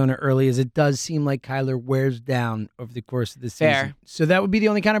wanting Arizona early is it does seem like Kyler wears down over the course of the season. Fair. So that would be the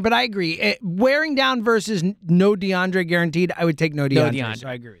only counter. But I agree. Wearing down versus no DeAndre guaranteed, I would take no DeAndre. So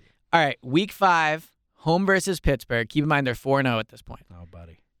I agree with you. All right, week 5, home versus Pittsburgh. Keep in mind they're 4-0 at this point. Oh,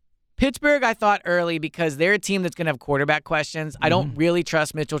 buddy. Pittsburgh, I thought early because they're a team that's going to have quarterback questions. I don't really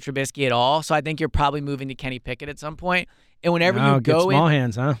trust Mitchell Trubisky at all, so I think you're probably moving to Kenny Pickett at some point. And whenever you go small in,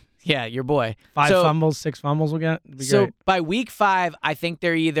 hands, huh? Yeah, your boy. 5 fumbles, 6 fumbles will get. So by week 5, I think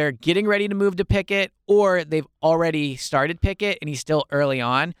they're either getting ready to move to Pickett or they've already started Pickett and he's still early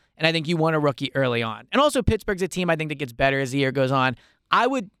on. And I think you want a rookie early on. And also Pittsburgh's a team I think that gets better as the year goes on.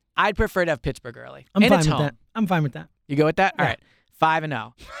 I'd prefer to have Pittsburgh early. I'm and fine it's with home. that. I'm fine with that. You go with that? Yeah. All right.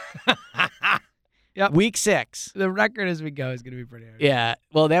 5-0. Yep. Week 6. The record as we go is going to be pretty hard. Yeah.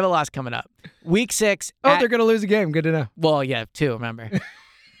 Well, they have a loss coming up. Week 6. They're going to lose a game. Good to know. Well, yeah, 2, remember.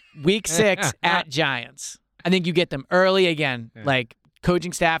 Week 6 at Giants. I think you get them early again. Yeah. Like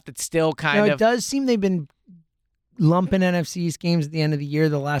coaching staff that's still kind of. It does seem they've been lumping NFC East games at the end of the year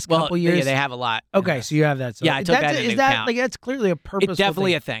the last couple years. Yeah, they have a lot. Okay, so you have that. So yeah, I took that into account. Like that's clearly a purposeful It's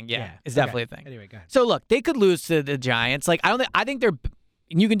definitely thing. a thing. Yeah, it's definitely a thing. Anyway, go ahead. So look, they could lose to the Giants. Like I think they're.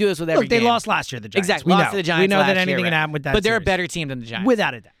 And you can do this with every game. They lost last year, the Giants. Exactly. Lost to the Giants. We know last that anything year, can happen with that. But they're series. a better team than the Giants.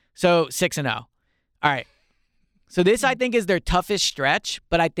 Without a doubt. So 6-0. All right. So this, I think, is their toughest stretch,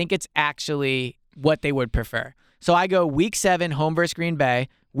 but I think it's actually what they would prefer. So I go week 7, home versus Green Bay.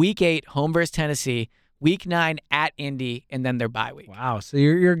 Week 8, home versus Tennessee. Week 9 at Indy, and then their bye week. Wow. So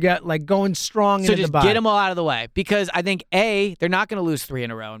you're going strong into the bye. So just get them all out of the way. Because I think, they're not going to lose 3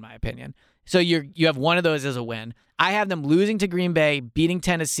 in a row, in my opinion. So you have one of those as a win. I have them losing to Green Bay, beating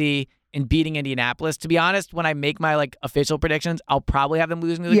Tennessee, and beating Indianapolis. To be honest, when I make my official predictions, I'll probably have them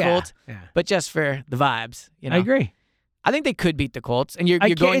losing to the Colts. Yeah. But just for the vibes, I agree. I think they could beat the Colts, and you're going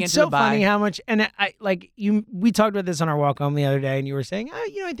into the bye. It's so funny how much, and we talked about this on our walk home the other day, and you were saying,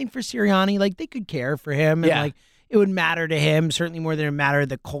 I think for Sirianni, they could care for him, and it would matter to him certainly more than it mattered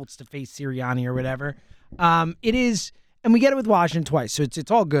the Colts to face Sirianni or whatever. It is, and we get it with Washington twice, so it's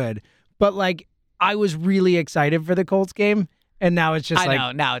all good. But I was really excited for the Colts game. And now it's just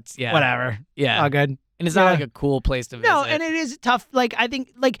now it's, whatever. Yeah. All good. And it's not a cool place to visit. No, and it is tough. I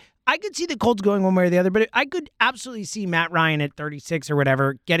think, I could see the Colts going one way or the other, but I could absolutely see Matt Ryan at 36 or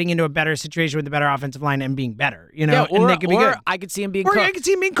whatever getting into a better situation with a better offensive line and being better, and they could be good. I could see him being cooked. I could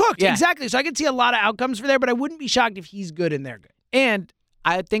see him being cooked, yeah. Exactly. So I could see a lot of outcomes for there, but I wouldn't be shocked if he's good and they're good. And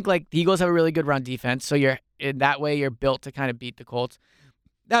I think, the Eagles have a really good run defense, so in that way you're built to kind of beat the Colts.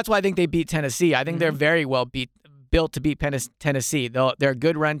 That's why I think they beat Tennessee. I think they're very well built to beat Tennessee. They're a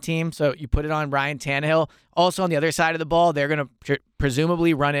good run team, so you put it on Ryan Tannehill. Also on the other side of the ball, they're going to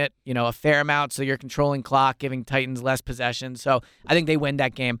presumably run it, a fair amount, so you're controlling clock, giving Titans less possession. So I think they win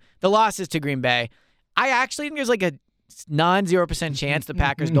that game. The loss is to Green Bay. I actually think there's a non-0% chance the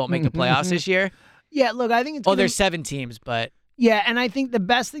Packers don't make the playoffs this year. Yeah, look, I think it's there's 7 teams, but... Yeah, and I think the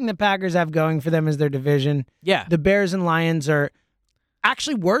best thing the Packers have going for them is their division. Yeah. The Bears and Lions are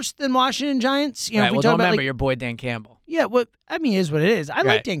actually worse than Washington Giants. Right, don't remember your boy Dan Campbell. Yeah, it is what it is. I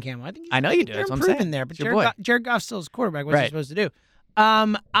like Dan Campbell. I know you do. They're That's what I'm improving saying. there, but Jared Goff's still his quarterback. What's he supposed to do?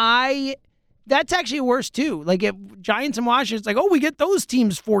 That's actually worse too. If Giants and Washington, it's we get those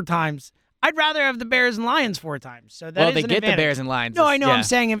teams 4 times. I'd rather have the Bears and Lions 4 times. So that well, is they an get advantage. the Bears and Lions. No, I know. Yeah. I'm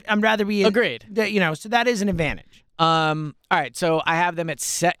saying I'd rather be Agreed. So that is an advantage. All right, so I have them at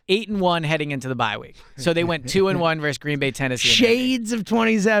 8-1 heading into the bye week. So they went 2-1 versus Green Bay, Tennessee. Shades of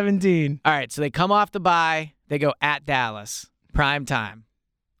 2017. All right, so they come off the bye. They go at Dallas, prime time,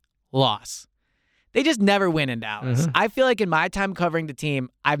 loss. They just never win in Dallas. I feel like in my time covering the team,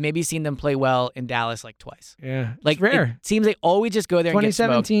 I've maybe seen them play well in Dallas like twice. Yeah, Like it's rare. It seems they always just go there and get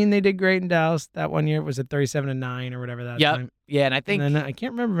smoked. 2017, they did great in Dallas. That one year was at 37-9 or whatever that Yep. time. Yeah, and I think And then I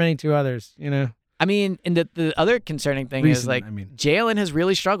can't remember any two others. I mean, and the other concerning thing is like Jalen has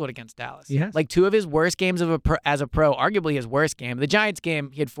really struggled against Dallas. Yes. Like 2 of his worst games as a pro, arguably his worst game. The Giants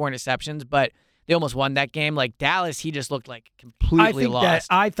game, he had 4 interceptions, but they almost won that game. Like Dallas, he just looked like completely lost.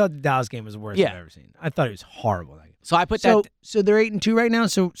 I thought the Dallas game was the worst I've ever seen. I thought it was horrible. So I put So they're 8-2 right now.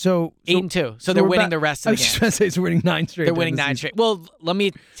 So 8-2. So they're we're winning about- the rest I of was the just games. going to say it's winning 9 straight. They're winning 9 straight. Well, let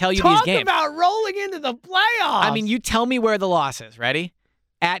me tell you Talk these games. about rolling into the playoffs. I mean, you tell me where the loss is. Ready?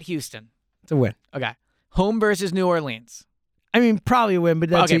 At Houston. It's a win. Okay. Home versus New Orleans. I mean, probably a win, but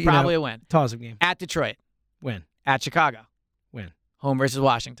that's Probably a win. toss-up game. At Detroit. Win. At Chicago. Win. Home versus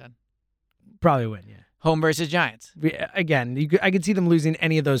Washington. Probably a win, yeah. Home versus Giants. Again, I could see them losing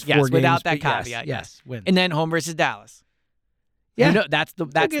any of those 4 games. Without that but caveat. Yes, win. And then home versus Dallas. Yeah. You know, that's the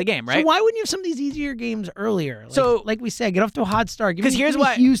game, right? So why wouldn't you have some of these easier games earlier? So- like we said, get off to a hot start. Give 'Cause me, here's give me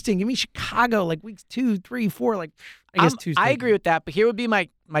what- Houston, give me Chicago, like weeks 2, 3, 4. Like I guess 2. I agree with that, but here would be my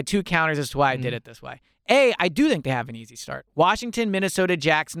 2 counters as to why I did it this way. A, I do think they have an easy start. Washington, Minnesota,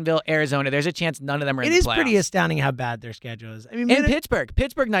 Jacksonville, Arizona. There's a chance none of them are in It the is playoffs. pretty astounding how bad their schedule is. I mean, And Pittsburgh.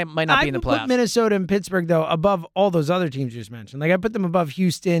 Pittsburgh might not be in the I would playoffs. put Minnesota and Pittsburgh though above all those other teams you just mentioned. Like I put them above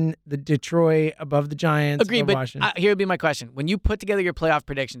Houston, the Detroit, above the Giants, Agreed, above but Washington. here would be my question. When you put together your playoff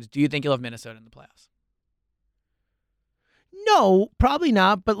predictions, do you think you'll have Minnesota in the playoffs? No, probably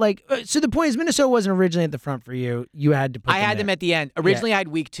not. But so the point is, Minnesota wasn't originally at the front for you. You had to put. I had them at the end. Originally, I had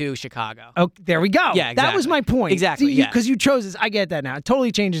week 2, Chicago. Oh, there we go. Yeah, That was exactly. my point. Exactly, Because you chose this. I get that now. It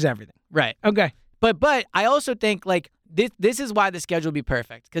totally changes everything. Right. Okay. But I also think like this is why the schedule will be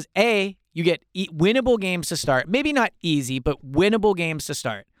perfect because A, you get winnable games to start, maybe not easy, but winnable games to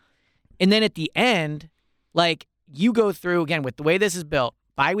start, and then at the end, like you go through again with the way this is built,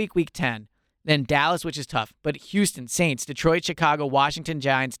 bye week 10, then Dallas, which is tough, but Houston, Saints, Detroit, Chicago, Washington,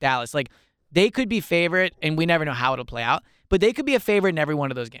 Giants, Dallas, like they could be favorite, and we never know how it'll play out. But they could be a favorite in every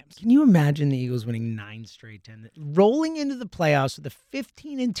one of those games. Can you imagine the Eagles winning 9 straight 10, rolling into the playoffs with a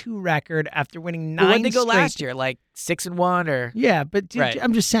 15-2 record after winning 9 Well, where'd they go straight? last year? Like 6-1 or Yeah, but dude, Right.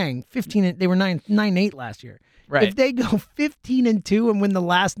 I'm just saying, 15. They were 9-8 last year. Right. If they go 15-2 and win the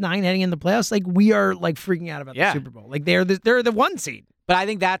last 9 heading in the playoffs, like we are like freaking out about Yeah. the Super Bowl. Like they're the 1 seed. But I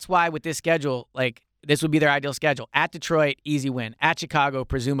think that's why with this schedule, like this would be their ideal schedule. At Detroit, easy win. At Chicago,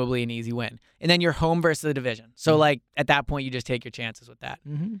 presumably an easy win. And then you're home versus the division. So like at that point, you just take your chances with that.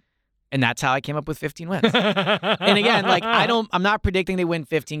 Mm-hmm. And that's how I came up with 15 wins. And again, like I'm not predicting they win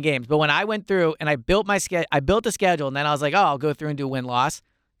 15 games. But when I went through and I built the schedule, and then I was like, oh, I'll go through and do win-loss.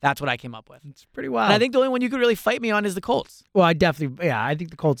 That's what I came up with. It's pretty wild. And I think the only one you could really fight me on is the Colts. Well, I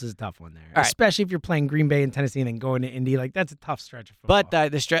think the Colts is a tough one there, right. especially if you're playing Green Bay and Tennessee and then going to Indy. Like that's a tough stretch of football.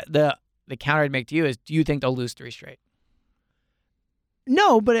 But the counter I'd make to you is, do you think they'll lose 3 straight?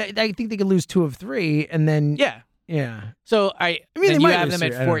 No, but I think they could lose 2 of 3, and then Yeah. yeah. So I mean, then they you might have lose them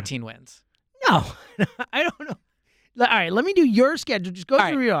 3. I at don't 14 wins. No, I don't know. All right, let me do your schedule. Just go All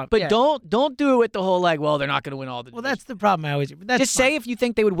through right, your. but yeah. don't do it with the whole like, well, they're not going to win all the. Well, divisions. that's the problem I always. But that's Just say if you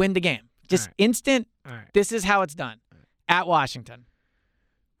think they would win the game. Just right. instant. All right. This is how it's done. At Washington.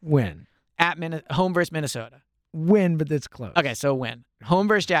 Win. At home versus Minnesota. Win, but that's close. Okay, so win. Home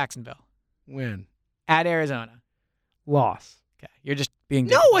versus Jacksonville. Win. At Arizona. Loss. Okay, you're just being.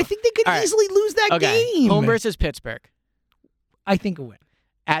 No, difficult. I think they could All right. easily lose that Okay. game. Home versus Pittsburgh. I think a win.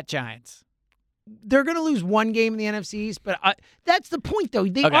 At Giants. They're going to lose 1 game in the NFC East, but that's the point, though.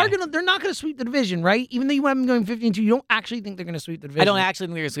 They're not going to sweep the division, right? Even though you have them going 15-2, you don't actually think they're going to sweep the division. I don't actually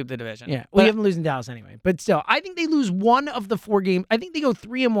think they're going to sweep the division. Yeah, But we haven't losing Dallas anyway, but still, I think they lose 1 of the 4 games. I think they go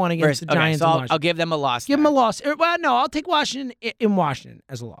 3-1 against the Giants. So and I'll Washington. give them a loss. Give them there. a loss. Well, no, I'll take Washington in Washington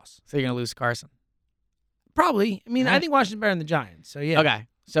as a loss. So you're going to lose Carson. Probably. I mean, All I right. think Washington's better than the Giants. So yeah. Okay.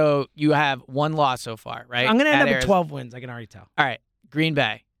 So you have 1 loss so far, right? I'm going to end At up with Arizona. 12 wins. I can already tell. All right. Green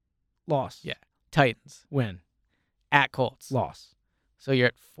Bay. Loss. Yeah. Titans. Win. At Colts. Loss. So you're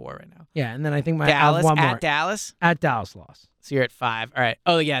at 4 right now. Yeah, and then I think I'll Dallas. have one more. At Dallas. At Dallas, loss. So you're at 5. All right.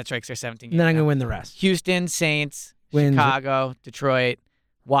 Oh, yeah, that's right, 'cause they're 17 games And then I'm now. going to win the rest. Houston, Saints, Wins. Chicago, Detroit,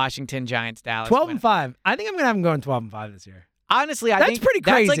 Washington, Giants, Dallas. 12-5. I think I'm going to have them going 12-5 this year. Honestly, I That's think pretty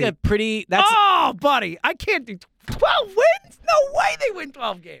That's crazy. like a pretty. That's Oh, buddy, I can't do 12 wins? No way they win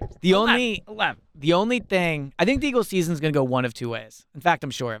 12 games. 11. The only thing, I think the Eagles season is going to go one of two ways. In fact,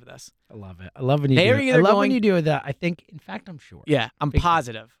 I'm sure of this. I love it. I love when you They do are it. either I love going- when you do that. I think, in fact, I'm sure. Yeah, I'm Big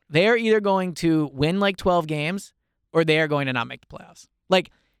positive. They are either going to win like 12 games or they are going to not make the playoffs. Like,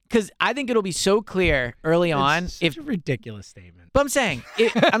 because I think it'll be so clear early on. It's such a ridiculous statement. But I'm saying,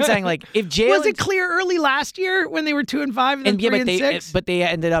 like, if Jalen Was it clear early last year when they were 2-5 and then 3-6? but they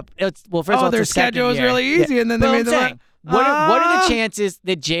ended up. First of all, their it's their second schedule was year. really easy, and then they But made I'm the saying, what are the chances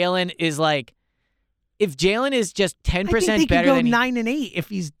that Jalen is like? If Jalen is just 10% I think they better could go than 9-8 if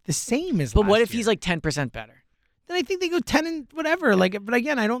he's the same as. but last what if year. he's like 10% better? Then I think they go 10 and whatever. Like, but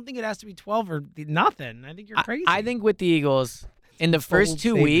again, I don't think it has to be 12 or nothing. I think you're crazy. I think with the Eagles in the first 2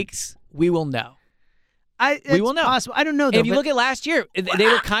 statement. weeks, we will know. We will know. Possible. I don't know. Though, If you but- look at last year, they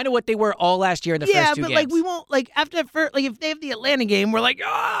were kind of what they were all last year in the yeah, first two but games. like we won't like after that first, like if they have the Atlanta game, we're like you know,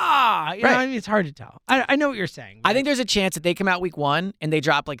 Right. I mean, it's hard to tell. I know what you're saying. I think there's a chance that they come out week one and they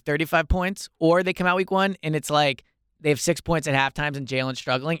drop like 35 points, or they come out week one and it's like they have 6 points at halftime and Jalen's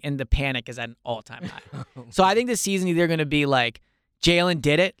struggling and the panic is at an all-time high. So I think this season either going to be like Jalen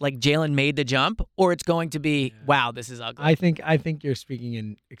did it, like Jalen made the jump, or it's going to be, wow, this is ugly. I think you're speaking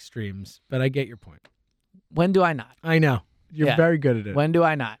in extremes, but I get your point. When do I not? I know you're Yeah. very good at it. When do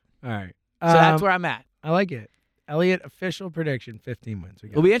I not? All right, So that's where I'm at. I like it. Elliot, official prediction: 15 wins. We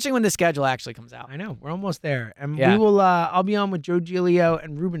got It'll be interesting when the schedule actually comes out. I know we're almost there, and Yeah. we will. I'll be on with Joe Giglio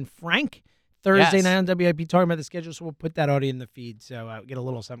and Ruben Frank Thursday Yes. night on WIP talking about the schedule. So we'll put that audio in the feed. So get a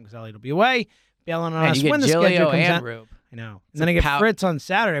little something because Elliot will be away, bailing on And us you get when the schedule Gilio comes and out. Rube. I know, It's and then a I get pow- Fritz on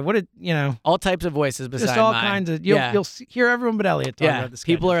Saturday. What did All types of voices beside Just all mine. kinds of. You'll hear everyone but Elliot talk about the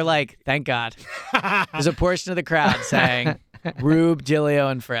schedule. People are like, thank God. There's a portion of the crowd saying, Rube, Gilio,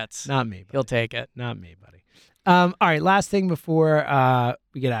 and Fritz. Not me. Buddy. He'll take it. Not me, buddy. All right, last thing before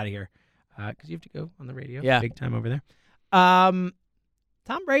we get out of here, because you have to go on the radio. Yeah. Big time over there. Tom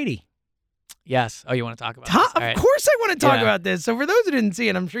Brady. Yes. Oh, you want to talk about Tom, this? All right. Of course I want to talk Yeah. about this. So for those who didn't see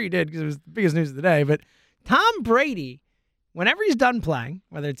it, I'm sure you did because it was the biggest news of the day, but Tom Brady, whenever he's done playing,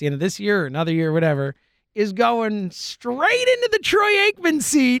 whether it's the end of this year or another year or whatever, is going straight into the Troy Aikman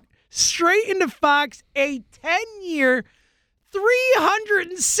seat, straight into Fox, a 10-year,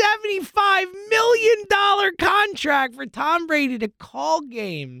 $375 million contract for Tom Brady to call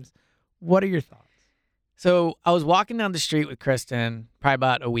games. What are your thoughts? So I was walking down the street with Kristen probably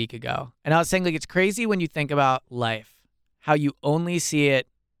about a week ago, and I was saying, like, it's crazy when you think about life, how you only see it.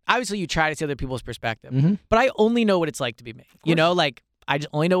 Obviously, you try to see other people's perspective, Mhm. but I only know what it's like to be me. You know, like, I just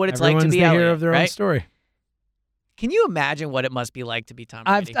only know what it's Everyone's like to be the hero Elliot, of their right? own story. Can you imagine what it must be like to be Tom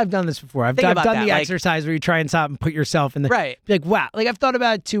I've Brady? done this before. I've Think done about the that, like- exercise where you try and stop and put yourself in the Right. be like, wow. Like I've thought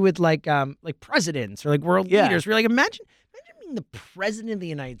about it too with like presidents or like world Yeah. leaders. Where like imagine being the president of the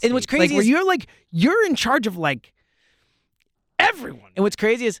United States. And what's like, crazy where is- you're in charge of like everyone. And what's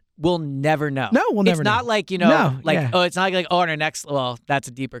crazy is we'll never know. No, we'll never It's not know. like, No, like, yeah. oh, it's not like, oh, on our next, well, that's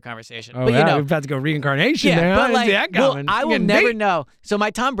a deeper conversation. Oh, but, yeah, you know, we're about to go reincarnation. yeah, there. but I didn't like, see that well, coming. I will Getting never deep. know. So my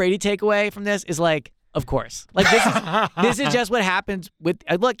Tom Brady takeaway from this is like, of course. Like, this is just what happens with,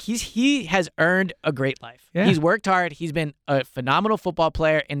 look, he has earned a great life. Yeah. He's worked hard. He's been a phenomenal football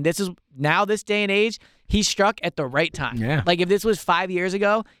player. And this day and age, he struck at the right time. Yeah. Like, if this was 5 years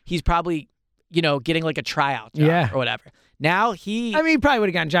ago, he's probably, getting like a tryout job Yeah. or whatever. Now he... I mean, he probably would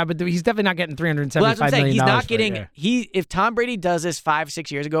have gotten a job, but he's definitely not getting $375 Well, that's what I'm saying. million He's not for it, getting. yeah. If Tom Brady does this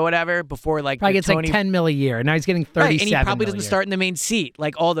 5-6 years ago, whatever, before like Probably the gets Tony, like $10 million a year. Now he's getting $37 right, and he probably million doesn't a year. start in the main seat,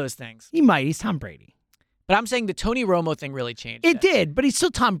 like all those things. He might. He's Tom Brady. But I'm saying the Tony Romo thing really changed. It did, but he's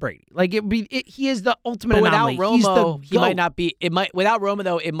still Tom Brady. Like he is the ultimate But without anomaly. He's the Romo, he might GOAT. not be. It might without Romo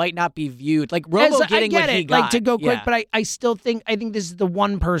though, it might not be viewed like Romo I getting get what it. he got. Like to go quick, Yeah. but I still think this is the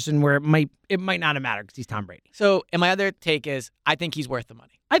one person where it might not have mattered because he's Tom Brady. So, and my other take is, I think he's worth the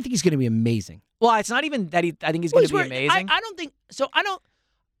money. I think he's going to be amazing. Well, it's not even that I think he's going to be amazing. I don't think so.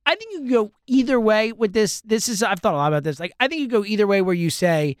 I think you can go either way with this. I've thought a lot about this. Like I think you go either way where you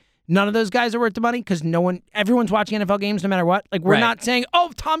say none of those guys are worth the money because everyone's watching NFL games no matter what. Like we're Right. not saying,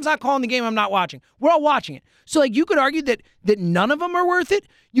 oh, Tom's not calling the game, I'm not watching. We're all watching it. So like you could argue that none of them are worth it.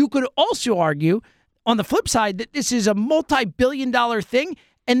 You could also argue on the flip side that this is a multi-billion-dollar thing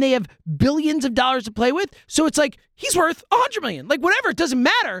and they have billions of dollars to play with. So it's like he's worth $100 million. Like whatever, it doesn't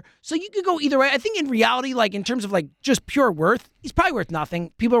matter. So you could go either way. I think in reality, like in terms of like just pure worth, he's probably worth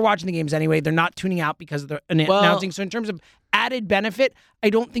nothing. People are watching the games anyway. They're not tuning out because of the announcing. So in terms of added benefit, I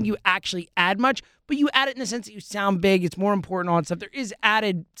don't think you actually add much, but you add it in the sense that you sound big. It's more important, all that stuff. There is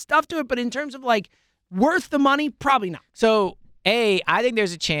added stuff to it, but in terms of like worth the money, probably not. So, I think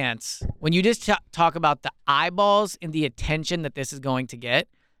there's a chance when you just talk about the eyeballs and the attention that this is going to get,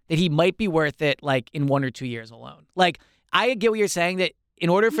 that he might be worth it like in 1 or 2 years alone. Like, I get what you're saying that in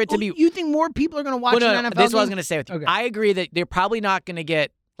order for it to be... You think more people are going to watch an NFL game? This is what I was going to say with you. Okay. I agree that they're probably not going to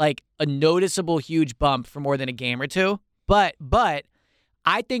get like a noticeable huge bump for more than a game or two. But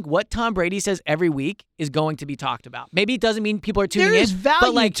I think what Tom Brady says every week is going to be talked about. Maybe it doesn't mean people are tuning in. There is value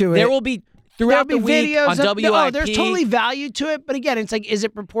but like, to it. There will be throughout the week videos on WIP. Oh, there's totally value to it. But again, it's like, is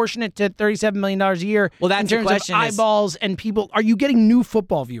it proportionate to $37 million a year well, that's in terms the question of eyeballs and people? Are you getting new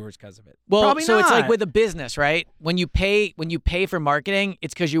football viewers because of it? Well, Probably so not. it's like with a business, right? When you pay for marketing,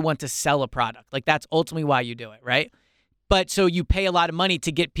 it's because you want to sell a product. Like that's ultimately why you do it, right? But so you pay a lot of money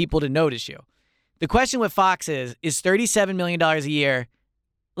to get people to notice you. The question with Fox is $37 million a year,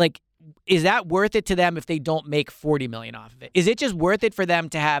 like, is that worth it to them if they don't make $40 million off of it? Is it just worth it for them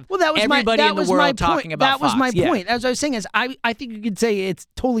to have everybody in the world talking about Fox? That was my point. As I was saying, is I think you could say it's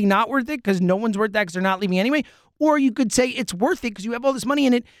totally not worth it because no one's worth that because they're not leaving anyway. Or you could say it's worth it because you have all this money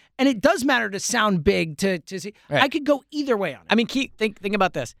in it, and it does matter to sound big to see. Right. I could go either way on it. I mean, think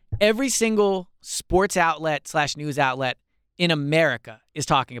about this. Every single sports outlet / news outlet in America is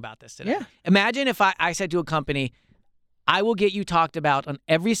talking about this today. Yeah. Imagine if I said to a company, I will get you talked about on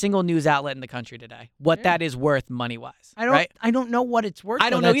every single news outlet in the country today. What that is worth money-wise. I don't know what it's worth. I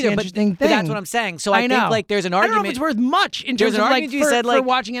don't know either, but that's what I'm saying. So I think like there's an argument. I don't know if it's worth much in terms of like for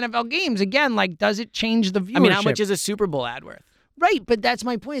watching NFL games. Again, like does it change the viewership? I mean, how much is a Super Bowl ad worth? Right, but that's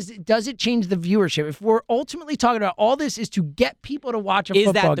my point. Is does it change the viewership? If we're ultimately talking about all this is to get people to watch a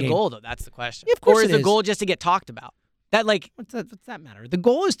football game. Is that the goal, though? That's the question. Yeah, of course or is the goal just to get talked about? That like what's that matter? The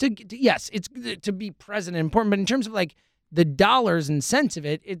goal is to yes, it's to be present and important, but in terms of like the dollars and cents of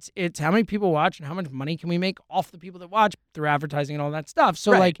it, it's how many people watch and how much money can we make off the people that watch through advertising and all that stuff.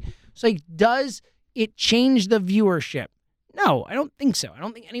 So right. Does it change the viewership? No, I don't think so. I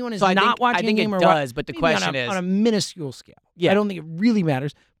don't think anyone is watching a game. I think it does, but the question is on a minuscule scale. Yeah. I don't think it really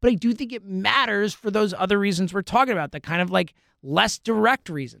matters, but I do think it matters for those other reasons we're talking about, the kind of like less direct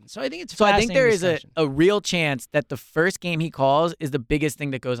reasons. So I think it's so. I think there is a real chance that the first game he calls is the biggest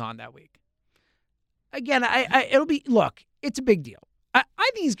thing that goes on that week. Again, it'll be, look, it's a big deal. I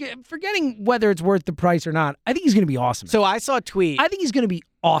think he's forgetting whether it's worth the price or not. I think he's going to be awesome. So I saw a tweet. I think he's going to be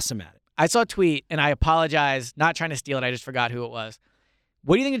awesome at it. I saw a tweet, and I apologize, not trying to steal it. I just forgot who it was.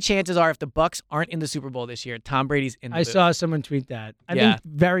 What do you think the chances are if the Bucs aren't in the Super Bowl this year, Tom Brady's in the booth? saw someone tweet that. I think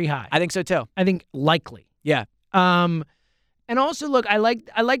very high. I think so too. I think likely. Yeah. And also, look, I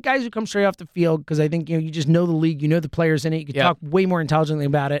like guys who come straight off the field because I think you just know the league, you know the players in it, you can talk way more intelligently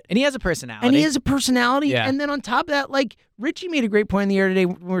about it. And he has a personality. Yeah. And then on top of that, like Richie made a great point in the air today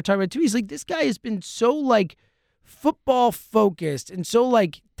when we were talking about it too. He's like, this guy has been so like football focused and so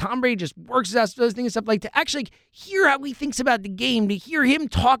like Tom Brady just works his ass, those things and stuff, like to actually hear how he thinks about the game, to hear him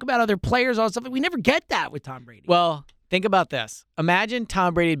talk about other players, all that stuff. Like, we never get that with Tom Brady. Well, think about this. Imagine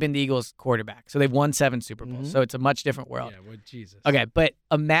Tom Brady had been the Eagles' quarterback. So they've won 7 Super Bowls. So it's a much different world. Yeah, well, Jesus. Okay, but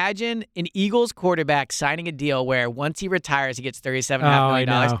imagine an Eagles quarterback signing a deal where once he retires, he gets $37.5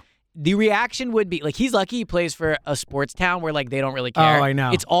 million. The reaction would be, like, he's lucky he plays for a sports town where, like, they don't really care. Oh, I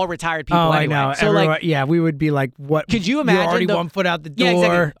know. It's all retired people anyway. I know. So, everyone, like, yeah, we would be like, what? Could you imagine? You're already 1 foot out the door. Yeah,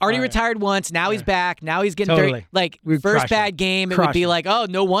 exactly. Already retired once. Now he's back. Now he's getting totally. Like, first bad game, it would be like, oh,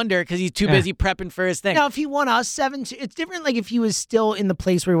 no wonder, because he's too busy prepping for his thing. Now, if he won us 7, it's different. Like, if he was still in the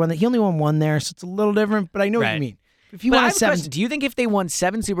place where he won that. He only won 1 there, so it's a little different, but I know what you mean. If he won us 7. Do you think if they won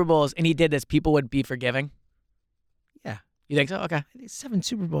 7 Super Bowls and he did this, people would be forgiving? Yeah. You think so? Okay. I think 7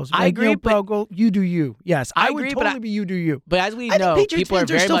 Super Bowls. I agree, bro, go, you do you. Yes, I would agree, totally be you do you. But as we I know, think Patriots people are fans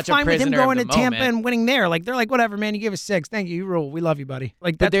very still much a fine with him prisoner going of to the Tampa moment. and winning there. Like, they're like, whatever, man, you gave us 6. Thank you. You rule. We love you, buddy.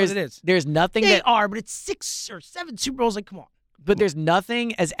 Like, that's what it is. There's nothing They are, but it's 6 or 7 Super Bowls. Like, come on. But there's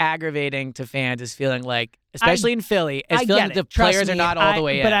nothing as aggravating to fans as feeling like, especially in Philly, as feeling that the players are not all the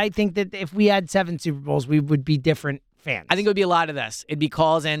way in. But I think that if we had 7 Super Bowls, we would be different fans. I think it would be a lot of this. It'd be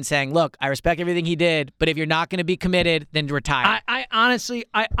calls in saying, look, I respect everything he did, but if you're not going to be committed, then retire. I honestly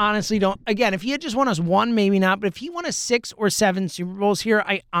don't. Again, if he had just won us 1, maybe not. But if he won us 6 or 7 Super Bowls here,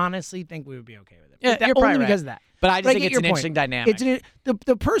 I honestly think we would be okay with it. Yeah, you're probably only right. because of that. But I just think it's an interesting dynamic.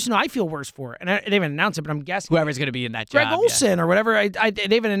 The person I feel worse for, and they haven't announced it, but I'm guessing whoever's going to be in that Greg job, Olsen or whatever.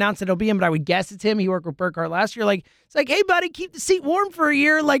 They haven't announced that it'll be him, but I would guess it's him. He worked with Burkhardt last year. Like, it's like, hey, buddy, keep the seat warm for a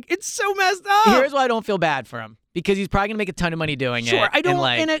year. Like, it's so messed up. Here's why I don't feel bad for him. Because he's probably going to make a ton of money doing it. Sure, I don't,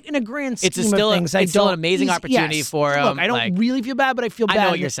 and in a grand scheme of things, it's still an amazing opportunity for him. Look, I don't really feel bad, but I feel bad. I know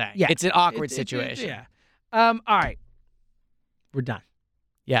what you're saying. Yeah. It's an awkward situation. Yeah. All right. We're done.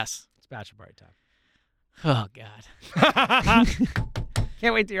 Yes. It's bachelor party time. Oh, God.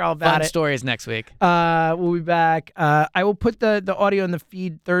 Can't wait to hear all about Fun it. stories next week. We'll be back. I will put the audio in the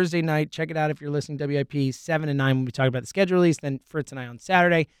feed Thursday night. Check it out if you're listening to WIP 7 and 9. We'll be talking about the schedule release. Then Fritz and I on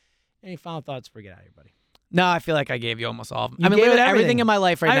Saturday. Any final thoughts before we get out of here, buddy? No, I feel like I gave you almost all of them. You I mean, gave it literally everything. everything in my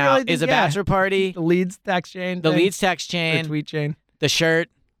life right I now really is a think, yeah. bachelor party, The Leeds text chain. the thing, Leeds text or chain, tweet chain. the shirt,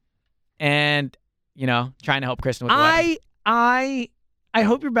 and, trying to help Kristen with the wedding. I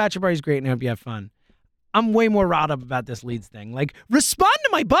hope your bachelor party's great and I hope you have fun. I'm way more riled up about this Leeds thing. Like, respond to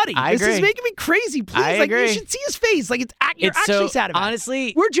my buddy. I This is agree. making me crazy. Please, I like, you agree. should see his face. Like, you're It's actually so, sad about it.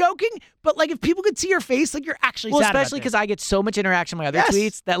 honestly, We're joking, but like, if people could see your face, like, you're actually well, sad about especially this. because I get so much interaction in my other Yes.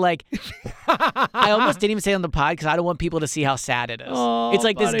 tweets that, like, I almost didn't even say it on the pod because I don't want people to see how sad it is. Oh, It's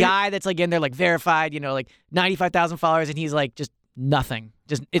like buddy. this guy that's like in there, like verified, like 95,000 followers, and he's like just nothing.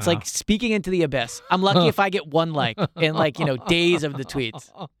 Just it's like speaking into the abyss. I'm lucky if I get one like in like days of the tweets.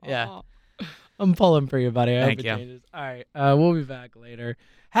 Yeah. I'm pulling for you, buddy. I Thank hope it you. changes. All right. We'll be back later.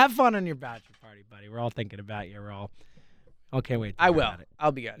 Have fun on your bachelor party, buddy. We're all thinking about you. We're all. Okay, wait. I will.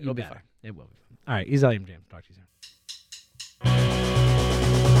 I'll be good. It'll be better. fine. It will be fun. All right. He's Elliam James. Talk to you soon.